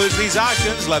 Includes these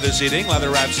options: leather seating,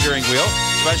 leather-wrapped steering wheel,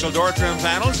 special door trim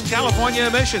panels, and California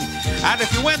emission. And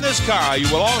if you win this car, you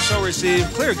will also receive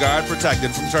ClearGuard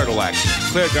protected from turtle wax.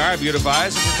 ClearGuard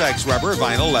beautifies and protects rubber,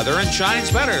 vinyl, leather, and shines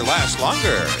better, lasts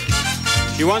longer.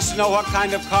 She wants to know what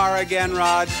kind of car again,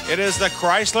 Rod? It is the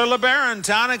Chrysler LeBaron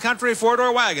Town & Country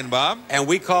four-door wagon, Bob. And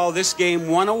we call this game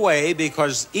one away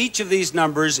because each of these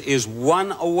numbers is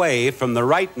one away from the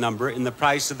right number in the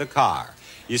price of the car.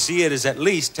 You see, it is at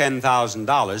least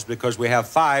 $10,000 because we have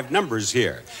 5 numbers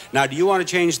here. Now, do you want to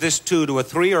change this 2 to a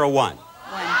 3 or a 1?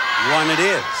 1 it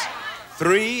is.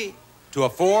 3 to a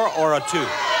 4 or a 2?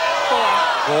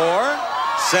 4.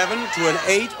 7 to an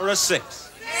 8 or a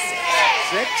 6?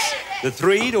 6. The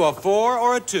 3 to a 4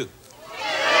 or a 2?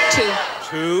 2.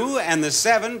 2. And the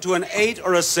 7 to an 8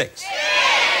 or a 6?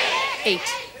 8.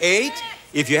 8.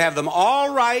 If you have them all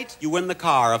right, you win the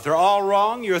car. If they're all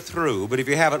wrong, you're through. But if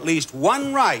you have at least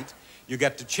 1 right, you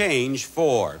get to change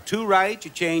 4. 2 right,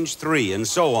 you change 3, and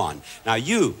so on. Now,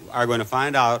 you are going to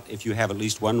find out if you have at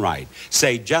least 1 right.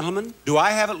 Say, gentlemen, do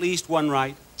I have at least 1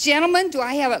 right? Gentlemen, do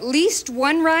I have at least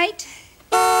 1 right?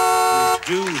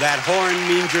 Do. That horn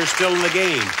means you're still in the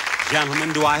game.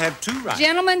 Gentlemen, do I have 2 right?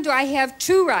 Gentlemen, do I have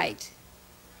 2 right?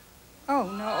 Oh,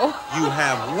 no. You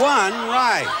have 1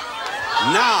 right.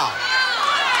 Now,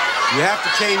 you have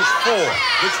to change 4.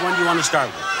 Which one do you want to start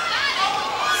with?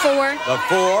 4. The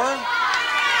 4,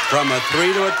 from a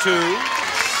 3 to a 2.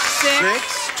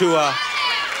 6 to a...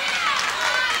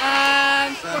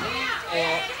 7,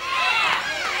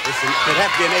 listen, it'd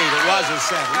have to be an 8. It was a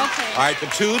 7. Okay. All right, the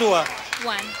 2 to a...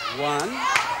 1. 1.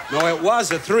 No, it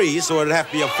was a 3, so it'd have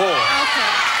to be a 4. Okay.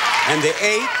 And the 8,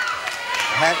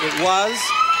 it was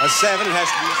a 7. It has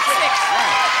to be a 6. Right.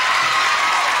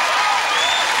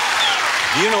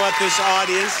 Do you know what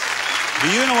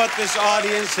this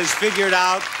audience has figured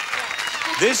out?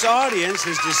 This audience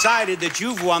has decided that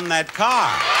you've won that car.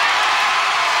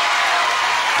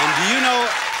 And do you know,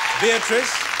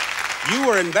 Beatrice, you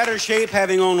were in better shape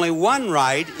having only 1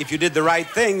 right if you did the right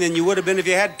thing than you would have been if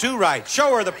you had 2 right.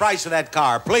 Show her the price of that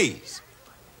car, please.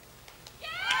 You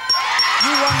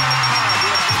won that car,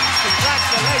 Beatrice.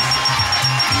 Congratulations.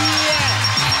 Yes.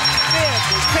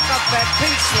 Beatrice, pick up that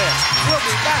pink slip. We'll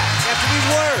be back after these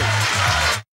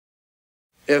words.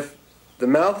 If the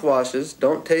mouthwashes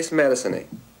don't taste medicine-y,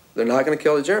 they're not going to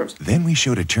kill the germs. Then we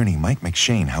showed attorney Mike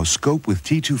McShane how Scope with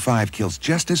T25 kills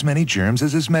just as many germs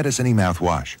as his medicine-y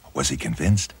mouthwash. Was he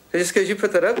convinced? Just because you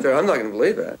put that up there, I'm not going to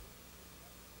believe that.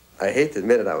 I hate to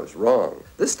admit it, I was wrong.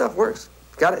 This stuff works.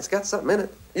 It's got something in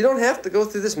it. You don't have to go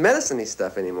through this medicine-y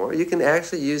stuff anymore. You can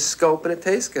actually use Scope and it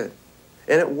tastes good.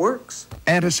 And it works.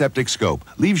 Antiseptic Scope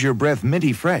leaves your breath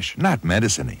minty fresh, not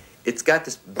medicine-y. It's got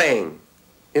this bang,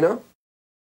 you know?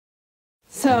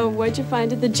 So, what'd you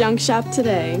find at the junk shop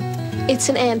today? It's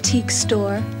an antique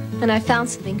store, and I found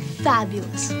something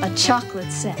fabulous, a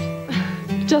chocolate set.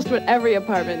 Just what every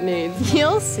apartment needs.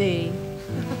 You'll see.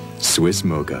 Swiss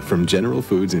Mocha from General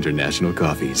Foods International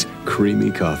Coffees.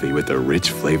 Creamy coffee with the rich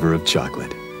flavor of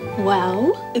chocolate.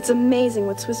 Wow, it's amazing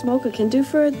what Swiss Mocha can do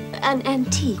for an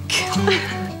antique.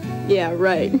 Yeah,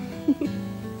 right.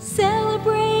 Set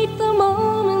with the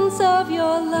moments of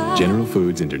your life. General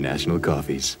Foods International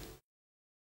Coffees.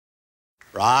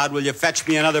 Rod, will you fetch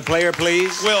me another player,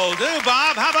 please? Will do,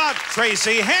 Bob. How about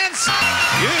Tracy Hansen?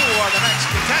 You are the next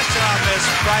contestant on this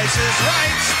Price is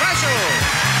Right special.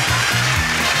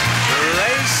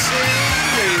 Tracy,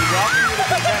 we welcome you to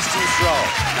Contestants Row.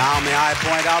 Now, may I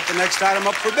point out the next item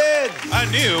up for bid? A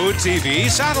new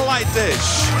TV satellite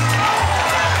dish.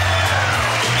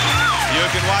 You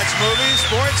can watch movies,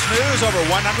 sports, news, over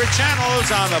 100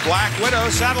 channels on the Black Widow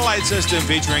satellite system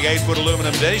featuring 8-foot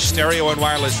aluminum dish, stereo and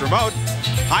wireless remote.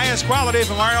 Highest quality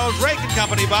from Arnold Drake &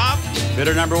 Company, Bob.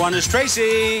 Bidder number one is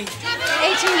Tracy.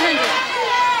 $1,800.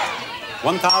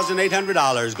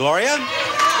 $1,800. Gloria?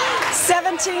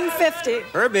 $1,750.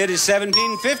 Her bid is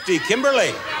 $1,750.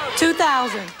 Kimberly? $2,000.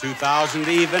 $2,000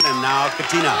 even. And now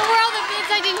Katina. What were all the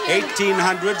bids I didn't hear?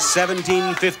 $1,800,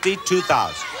 $1,750,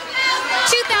 $2,000.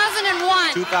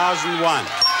 2001. 2001.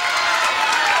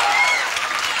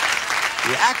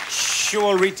 The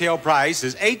actual retail price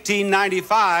is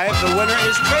 $1,895. The winner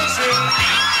is Tracy.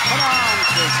 Come on,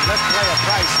 Tracy. Let's play a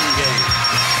pricing game.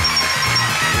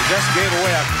 We just gave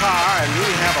away a car, and we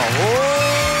have a whole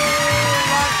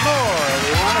lot more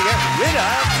we want to get rid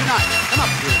of tonight. Come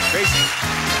up here, Tracy.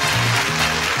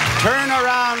 Turn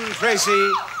around,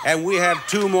 Tracy, and we have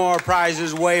two more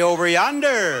prizes way over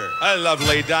yonder. A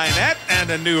lovely dinette and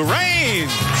a new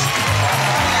range.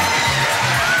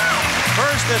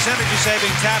 First, this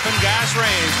energy-saving tap and gas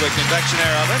range with convection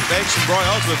air oven, bakes and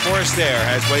broils with forced air,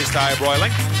 has waist-high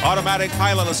broiling, automatic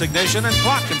pilotless ignition and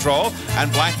clock control,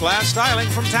 and black glass styling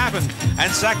from Tappan.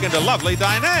 And second, a lovely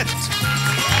dinette.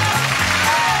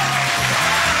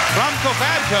 From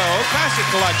Cofabco, Classic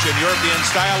Collection, European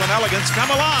style and elegance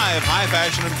come alive. High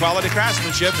fashion and quality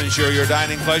craftsmanship ensure your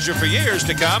dining pleasure for years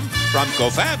to come. From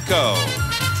Cofabco.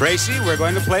 Tracy, we're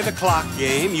going to play the clock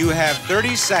game. You have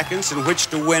 30 seconds in which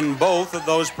to win both of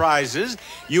those prizes.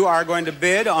 You are going to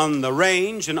bid on the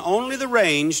range and only the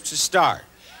range to start.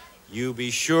 You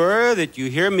be sure that you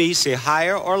hear me say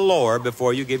higher or lower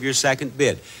before you give your second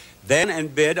bid. Then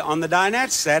and bid on the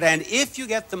dinette set, and if you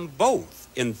get them both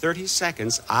in 30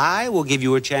 seconds, I will give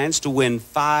you a chance to win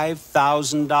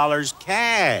 $5,000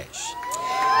 cash.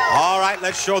 All right,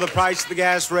 let's show the price of the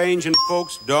gas range, and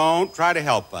folks, don't try to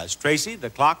help us. Tracy, the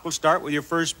clock will start with your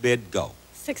first bid. Go.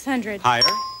 600. Higher.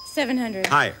 700.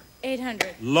 Higher.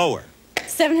 800. Lower.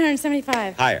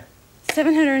 775. Higher.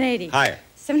 780. Higher.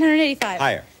 785.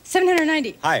 Higher.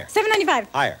 790. Higher. 795.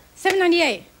 Higher.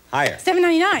 798. Higher.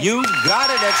 799. You got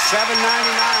it at $7.99,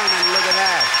 and look at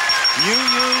that. You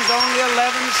used only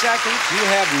 11 seconds. You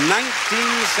have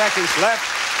 19 seconds left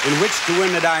in which to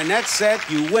win the dinette set.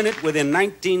 You win it within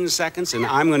 19 seconds, and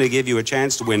I'm going to give you a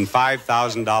chance to win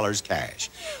 $5,000 cash.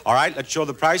 All right, let's show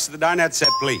the price of the dinette set,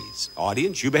 please.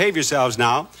 Audience, you behave yourselves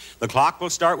now. The clock will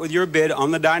start with your bid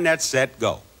on the dinette set.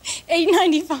 Go.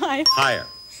 $895. Higher.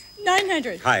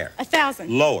 900. Higher. 1,000.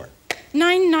 Lower.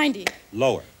 990.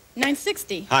 Lower.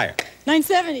 960. Higher.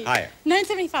 970. Higher.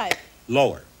 975.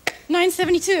 Lower.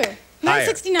 972.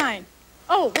 969.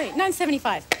 Oh, wait,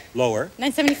 975. Lower.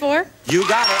 974. You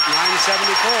got it,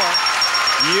 974.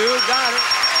 You got it.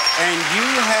 And you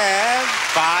have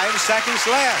 5 seconds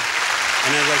left.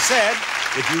 And as I said,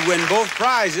 if you win both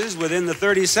prizes within the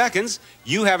 30 seconds,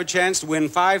 you have a chance to win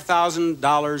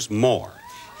 $5,000 more.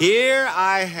 Here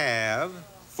I have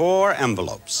 4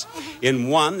 envelopes. In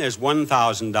one, there's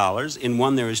 $1,000. In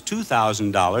one, there is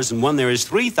 $2,000. In one, there is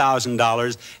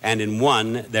 $3,000. And in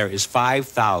one, there is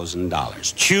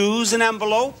 $5,000. Choose an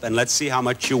envelope, and let's see how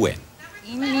much you win.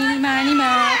 Eeny, meeny, miny, moe.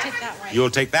 I'll take that one.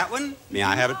 You'll take that one? May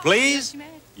I have it, please?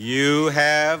 You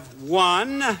have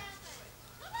won $1,000.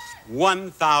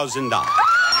 $1,000.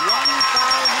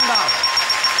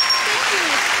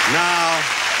 Now,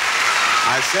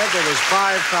 I said there was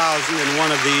 5,000 in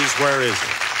one of these. Where is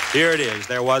it? Here it is.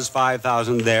 There was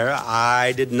 5,000 there.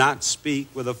 I did not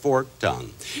speak with a forked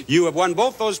tongue. You have won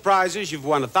both those prizes. You've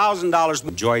won $1,000.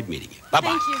 Enjoyed meeting you.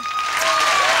 Bye-bye. Thank you.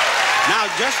 Now,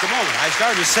 just a moment. I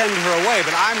started to send her away,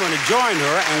 but I'm going to join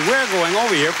her, and we're going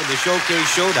over here for the Showcase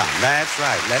Showdown. That's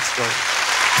right. Let's go.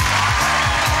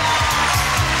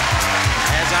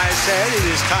 As I said, it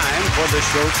is time for the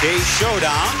Showcase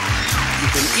Showdown. You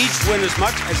can each win as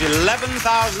much as $11,000.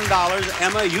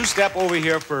 Emma, you step over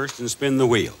here first and spin the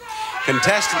wheel.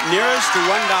 Contestant nearest to $1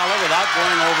 without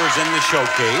going over is in the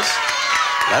showcase.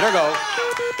 Let her go.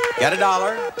 Get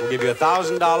 $1. We'll give you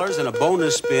 $1,000 and a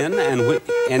bonus spin.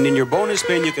 And in your bonus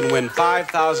spin, you can win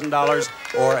 $5,000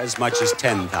 or as much as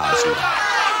 $10,000.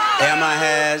 Emma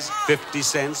has 50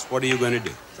 cents. What are you going to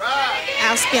do?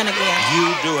 I'll spin again.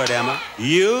 You do it, Emma.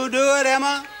 You do it,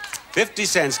 Emma. 50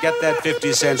 cents. Get that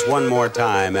 50 cents one more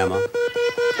time, Emma.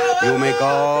 You'll make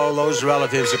all those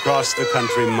relatives across the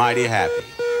country mighty happy.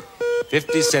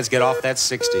 50 cents. Get off that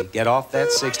 60. Get off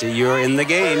that 60. You're in the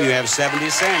game. You have 70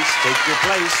 cents. Take your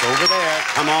place over there.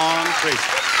 Come on, Tracy.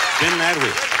 Spin that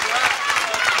wheel.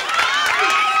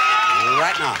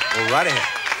 Right now. Go right ahead.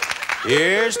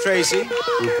 Here's Tracy,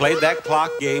 who played that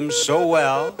clock game so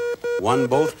well, won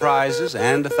both prizes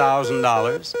and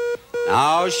 $1,000.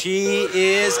 Now she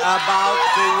is about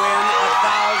to win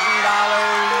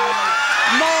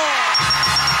 $1,000 more.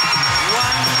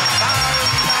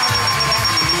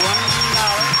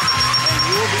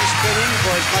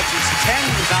 For as much as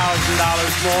 $10,000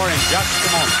 more in just a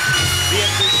moment.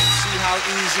 Beatrice, see how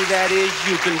easy that is?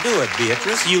 You can do it,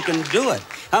 Beatrice. You can do it.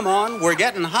 Come on, we're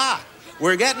getting hot.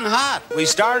 We're getting hot. We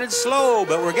started slow,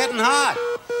 but we're getting hot.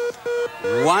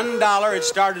 $1. It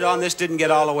started on this, didn't get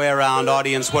all the way around.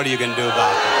 Audience, what are you going to do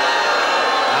about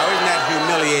that? Now, isn't that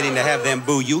humiliating to have them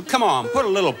boo you? Come on, put a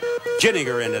little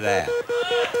vinegar into that.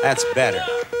 That's better.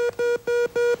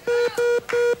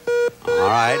 All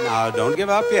right, now don't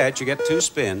give up yet. You get 2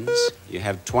 spins. You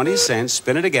have 20 cents.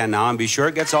 Spin it again now and be sure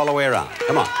it gets all the way around.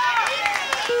 Come on.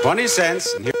 20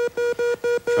 cents. And here,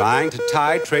 trying to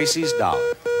tie Tracy's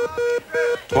dollar.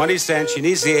 20 cents. She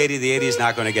needs the 80. The 80 is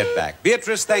not going to get back.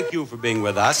 Beatrice, thank you for being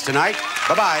with us tonight.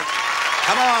 Bye-bye.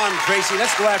 Come on, Tracy.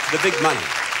 Let's go after the big money.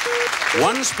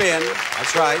 1 spin.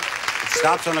 That's right. It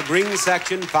stops on a green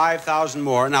section. 5,000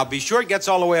 more. Now be sure it gets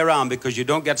all the way around because you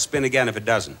don't get to spin again if it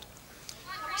doesn't.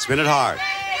 Spin it hard.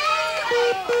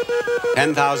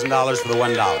 $10,000 for the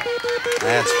 $1.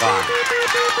 That's fine.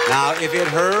 Now, if it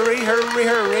hurry.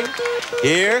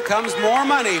 Here comes more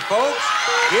money, folks.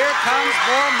 Here comes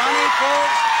more money,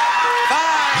 folks.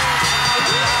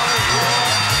 $5,000 more.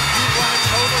 You won a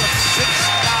total of $6,000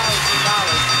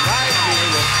 right here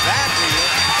with that wheel.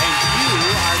 And you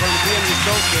are going to be in the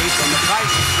showcase on The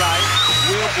Price is Right.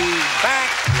 We'll be back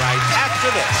right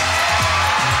after this.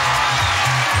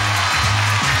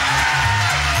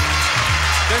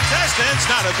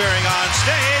 Contestants not appearing on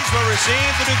stage will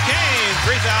receive the Duquesne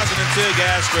 3002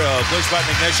 gas grill, push-button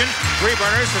ignition, 3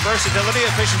 burners for versatility,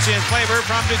 efficiency, and flavor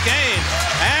from Duquesne,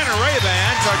 and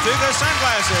Ray-Ban Tortuga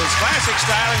sunglasses, classic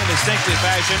styling and distinctive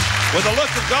fashion with a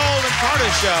look of gold and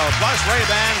tortoise shell, plus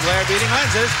Ray-Ban glare-beating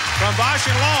lenses from Bosch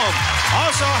 & Lomb.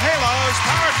 Also, Halo's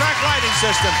Power Track lighting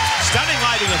system, stunning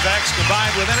lighting effects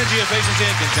combined with energy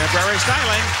efficiency and contemporary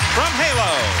styling from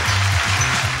Halo.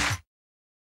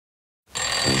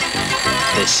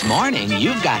 This morning,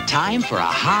 you've got time for a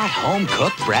hot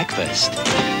home-cooked breakfast.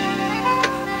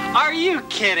 Are you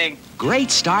kidding? Great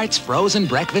Start's frozen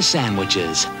breakfast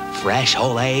sandwiches, fresh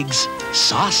whole eggs,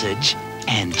 sausage,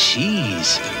 and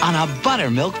cheese on a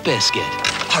buttermilk biscuit.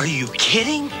 Are you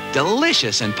kidding?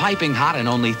 Delicious and piping hot in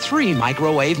only 3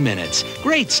 microwave minutes.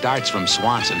 Great Start's from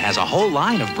Swanson has a whole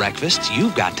line of breakfasts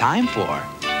you've got time for.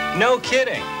 No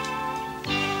kidding.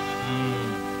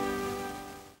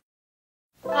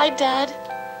 Hi, Dad.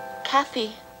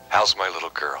 Kathy. How's my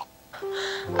little girl?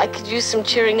 I could use some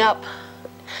cheering up.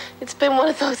 It's been one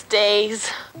of those days.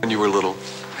 When you were little,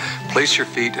 place your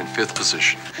feet in 5th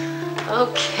position.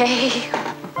 Okay.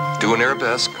 Do an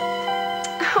arabesque.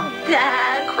 Oh,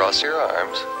 Dad. Cross your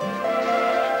arms.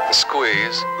 And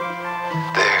squeeze.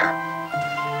 There.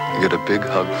 You get a big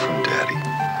hug from Daddy.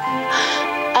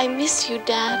 I miss you,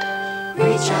 Dad.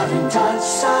 Reach out and touch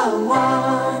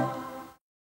someone.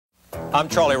 I'm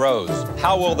Charlie Rose.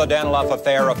 How will the Danilov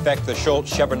affair affect the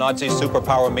Schultz-Shevardnadze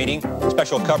superpower meeting?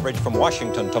 Special coverage from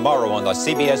Washington tomorrow on the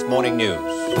CBS Morning News.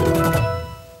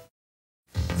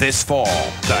 This fall,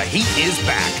 the heat is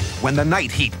back when the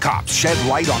night heat cops shed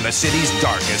light on the city's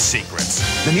darkest secrets.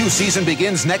 The new season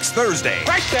begins next Thursday.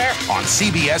 Right there. On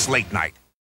CBS Late Night.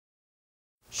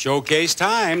 Showcase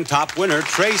time. Top winner,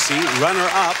 Tracy.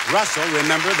 Runner-up, Russell.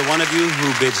 Remember, the one of you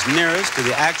who bids nearest to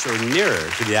the actual, nearer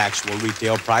to the actual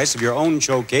retail price of your own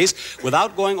showcase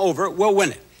without going over will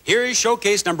win it. Here is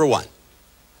showcase number 1.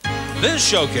 This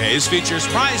showcase features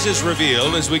prizes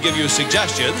revealed as we give you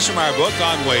suggestions from our book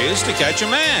on ways to catch a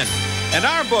man. And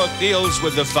our book deals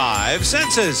with the 5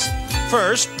 senses.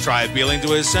 First, try appealing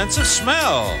to his sense of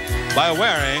smell by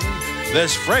wearing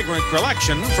this fragrant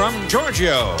collection from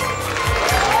Giorgio.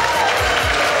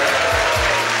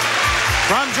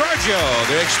 From Giorgio,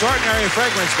 the extraordinary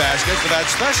fragrance basket for that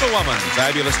special woman.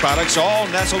 Fabulous products all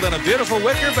nestled in a beautiful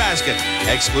wicker basket.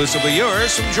 Exclusively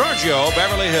yours from Giorgio,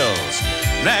 Beverly Hills.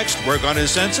 Next, work on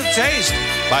his sense of taste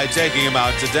by taking him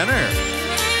out to dinner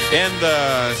in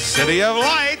the City of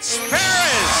Lights,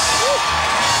 Paris.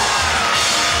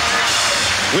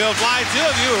 We'll fly 2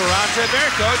 of you round-trip air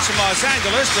coach from Los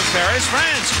Angeles to Paris,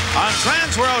 France on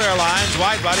Trans World Airlines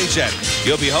wide-body jet.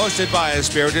 You'll be hosted by a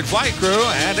spirited flight crew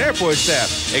and airport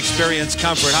staff. Experience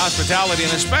comfort, hospitality,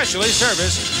 and especially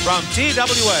service from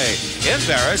TWA. In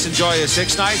Paris, enjoy a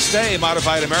 6-night stay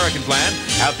modified American plan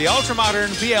at the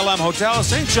ultra-modern PLM Hotel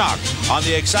St. Jacques on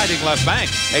the exciting left bank.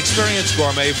 Experience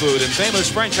gourmet food and famous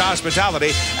French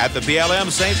hospitality at the PLM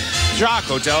St. Jacques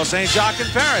Hotel St. Jacques in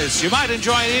Paris. You might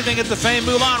enjoy an evening at the famed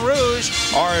Moulin Rouge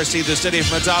or see the city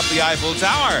from atop the Eiffel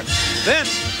Tower. Then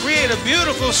create a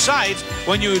beautiful sight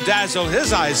when you dazzle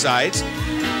his eyesight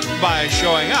by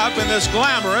showing up in this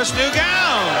glamorous new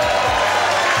gown.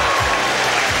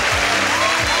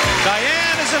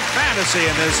 Diane is a fantasy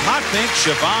in this hot pink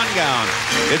chiffon gown.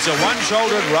 It's a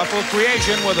one-shouldered ruffle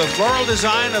creation with a floral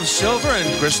design of silver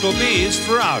and crystal beads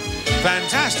throughout.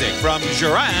 Fantastic from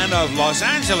Duran of Los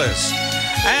Angeles.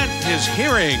 And his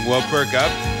hearing will perk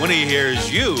up when he hears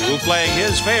you playing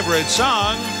his favorite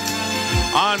song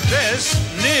on this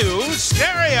new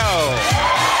stereo.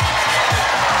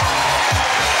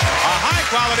 A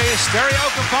high-quality stereo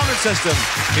component system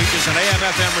features an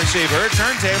AM/FM receiver,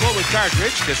 turntable with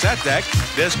cartridge, cassette deck,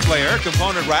 disc player,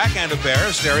 component rack, and a pair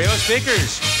of stereo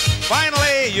speakers.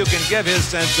 Finally, you can give his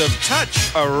sense of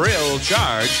touch a real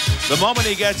charge the moment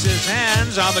he gets his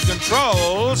hands on the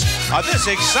controls of this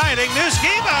exciting new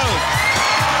ski boat.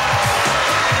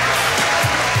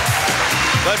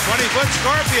 The 20-foot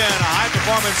Scorpion, a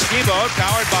high-performance ski boat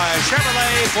powered by a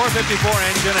Chevrolet 454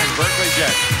 engine and Berkeley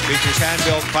jet. Features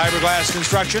hand-built fiberglass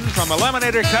construction from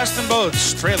Eliminator Custom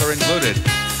Boats, trailer included.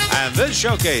 And this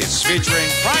showcase featuring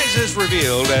prizes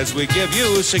revealed as we give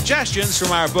you suggestions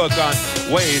from our book on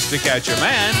ways to catch a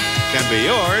man can be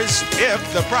yours if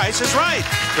the price is right.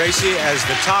 Tracy, as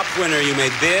the top winner, you may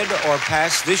bid or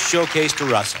pass this showcase to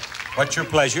Russell. What's your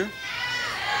pleasure?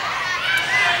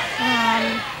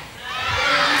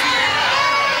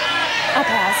 I'll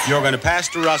pass. You're going to pass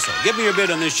to Russell. Give me your bid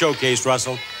on this showcase,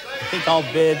 Russell. I think I'll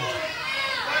bid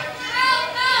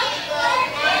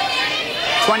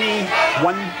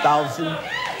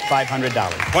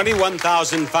 $21,500.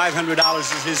 $21,500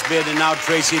 is his bid, and now,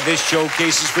 Tracy, this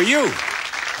showcase is for you.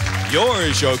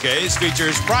 Your showcase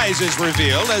features prizes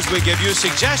revealed as we give you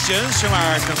suggestions from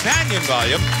our companion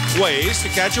volume, Ways to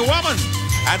Catch a Woman.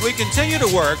 And we continue to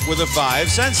work with the 5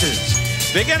 senses,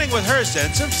 beginning with her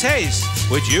sense of taste,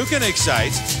 which you can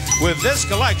excite with this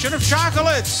collection of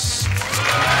chocolates.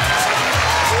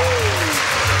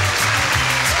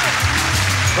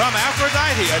 From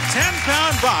Aphrodite, a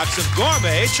 10-pound box of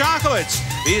gourmet chocolates.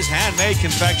 These handmade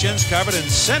confections covered in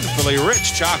sinfully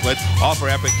rich chocolate offer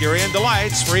Epicurean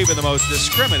delights for even the most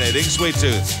discriminating sweet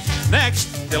tooth. Next,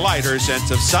 delight her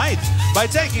sense of sight by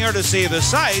taking her to see the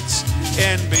sights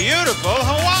in beautiful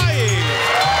Hawaii.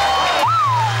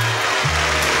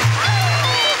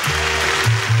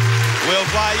 We'll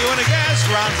fly you and a guest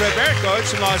round-trip air coach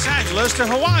from Los Angeles to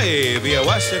Hawaii via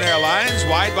Western Airlines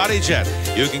wide-body jet.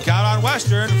 You can count on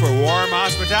Western for warm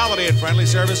hospitality and friendly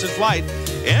service and flight.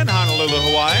 In Honolulu,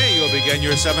 Hawaii, you'll begin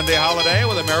your 7-day holiday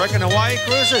with American Hawaii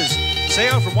Cruises.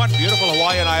 Sail from one beautiful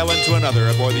Hawaiian island to another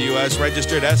aboard the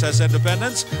U.S.-registered SS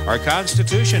Independence or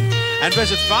Constitution and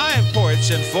visit 5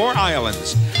 ports and 4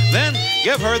 islands. Then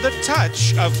give her the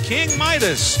touch of King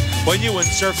Midas when you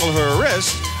encircle her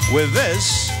wrist with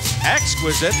this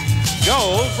exquisite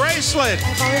gold bracelet.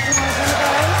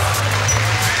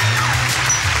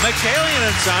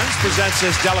 McCallion & Sons presents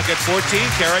this delicate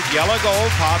 14-karat yellow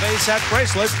gold pave set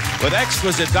bracelet with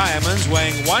exquisite diamonds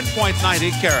weighing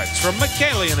 1.90 carats from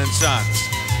McCallion & Sons.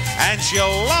 And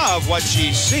she'll love what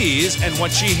she sees and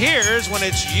what she hears when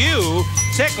it's you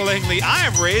tickling the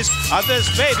ivories of this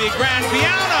baby grand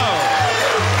piano.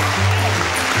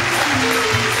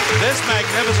 This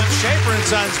magnificent Schaefer &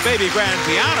 Sons baby grand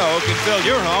piano can fill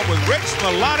your home with rich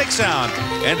melodic sound.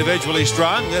 Individually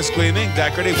strung, this gleaming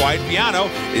decorative white piano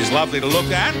is lovely to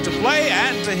look at, to play,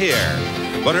 and to hear.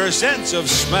 But her sense of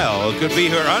smell could be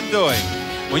her undoing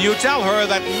when you tell her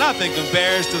that nothing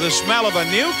compares to the smell of a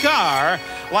new car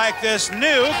like this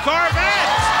new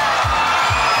Corvette.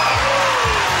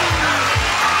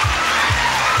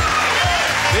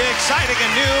 The exciting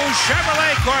and new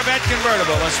Chevrolet Corvette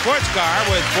convertible, a sports car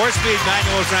with 4-speed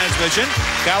manual transmission,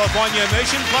 California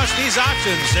emission, plus these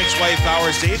options: 6-way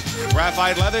power seat,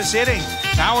 graphite leather seating,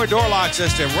 power door lock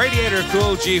system,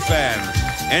 radiator-cooled G-fan,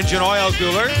 engine oil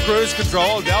cooler, cruise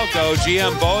control, Delco,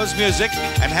 GM Bose music,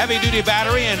 and heavy-duty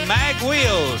battery and mag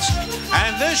wheels.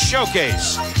 And this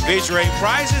showcase, featuring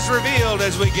prizes revealed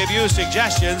as we give you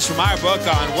suggestions from our book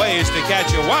on ways to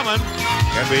catch a woman,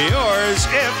 can be yours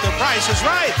if the price is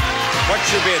right. What's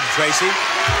your bid, Tracy?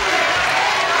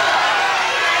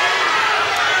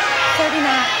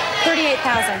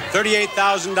 $38,000.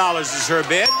 $38,000 is her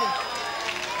bid.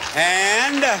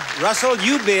 And Russell,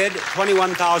 you bid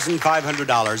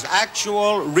 $21,500.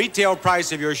 Actual retail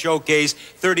price of your showcase,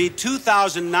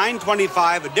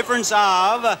 $32,925, a difference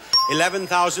of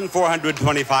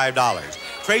 $11,425.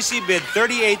 Tracy bid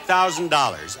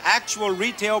 $38,000. Actual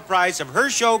retail price of her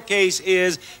showcase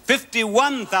is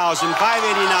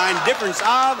 $51,589, difference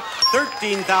of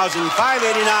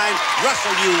 $13,589.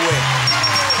 Russell, you win.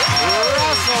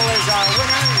 Russell is our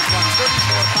winner. He's won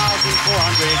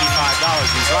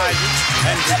 $34,485 in prizes,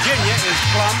 and Virginia is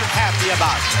plumb happy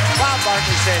about it. Bob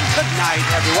Barker saying good night,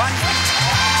 everyone.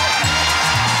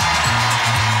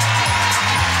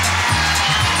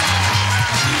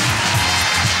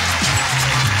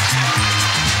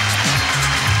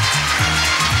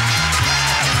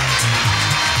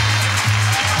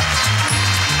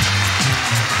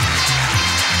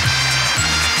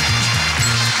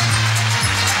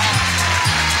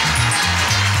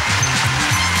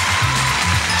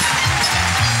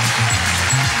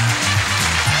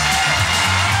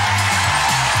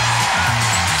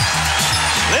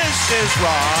 This is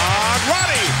Rod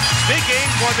Roddy speaking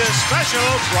for this special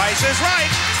Price is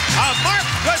Right, a Mark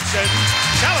Goodson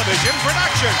television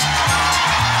production.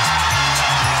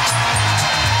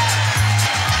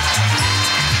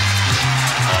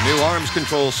 A new arms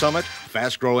control summit.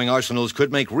 Fast-growing arsenals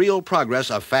could make real progress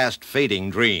a fast-fading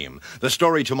dream. The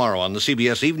story tomorrow on the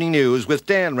CBS Evening News with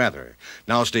Dan Rather.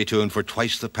 Now stay tuned for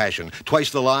twice the passion,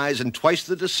 twice the lies, and twice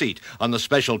the deceit on the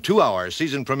special 2-hour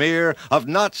season premiere of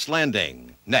Knots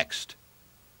Landing. Next.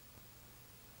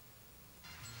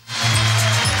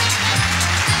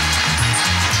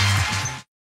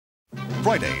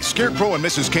 Friday, Scarecrow and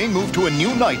Mrs. King move to a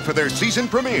new night for their season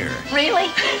premiere. Really?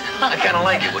 I kind of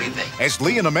like it. What do you think? As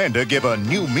Lee and Amanda give a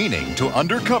new meaning to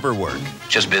undercover work.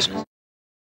 Just business.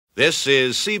 This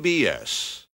is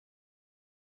CBS.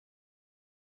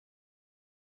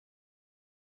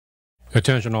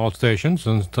 Attention all stations.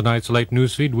 On tonight's late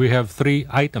newsfeed, we have 3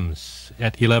 items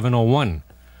at 11:01.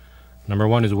 Number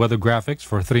 1 is weather graphics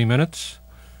for 3 minutes.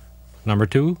 Number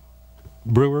 2,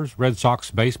 Brewers Red Sox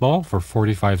baseball for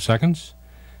 45 seconds.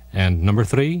 And number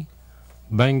 3,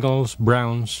 Bengals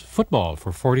Browns football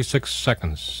for 46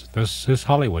 seconds. This is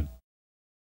Hollywood.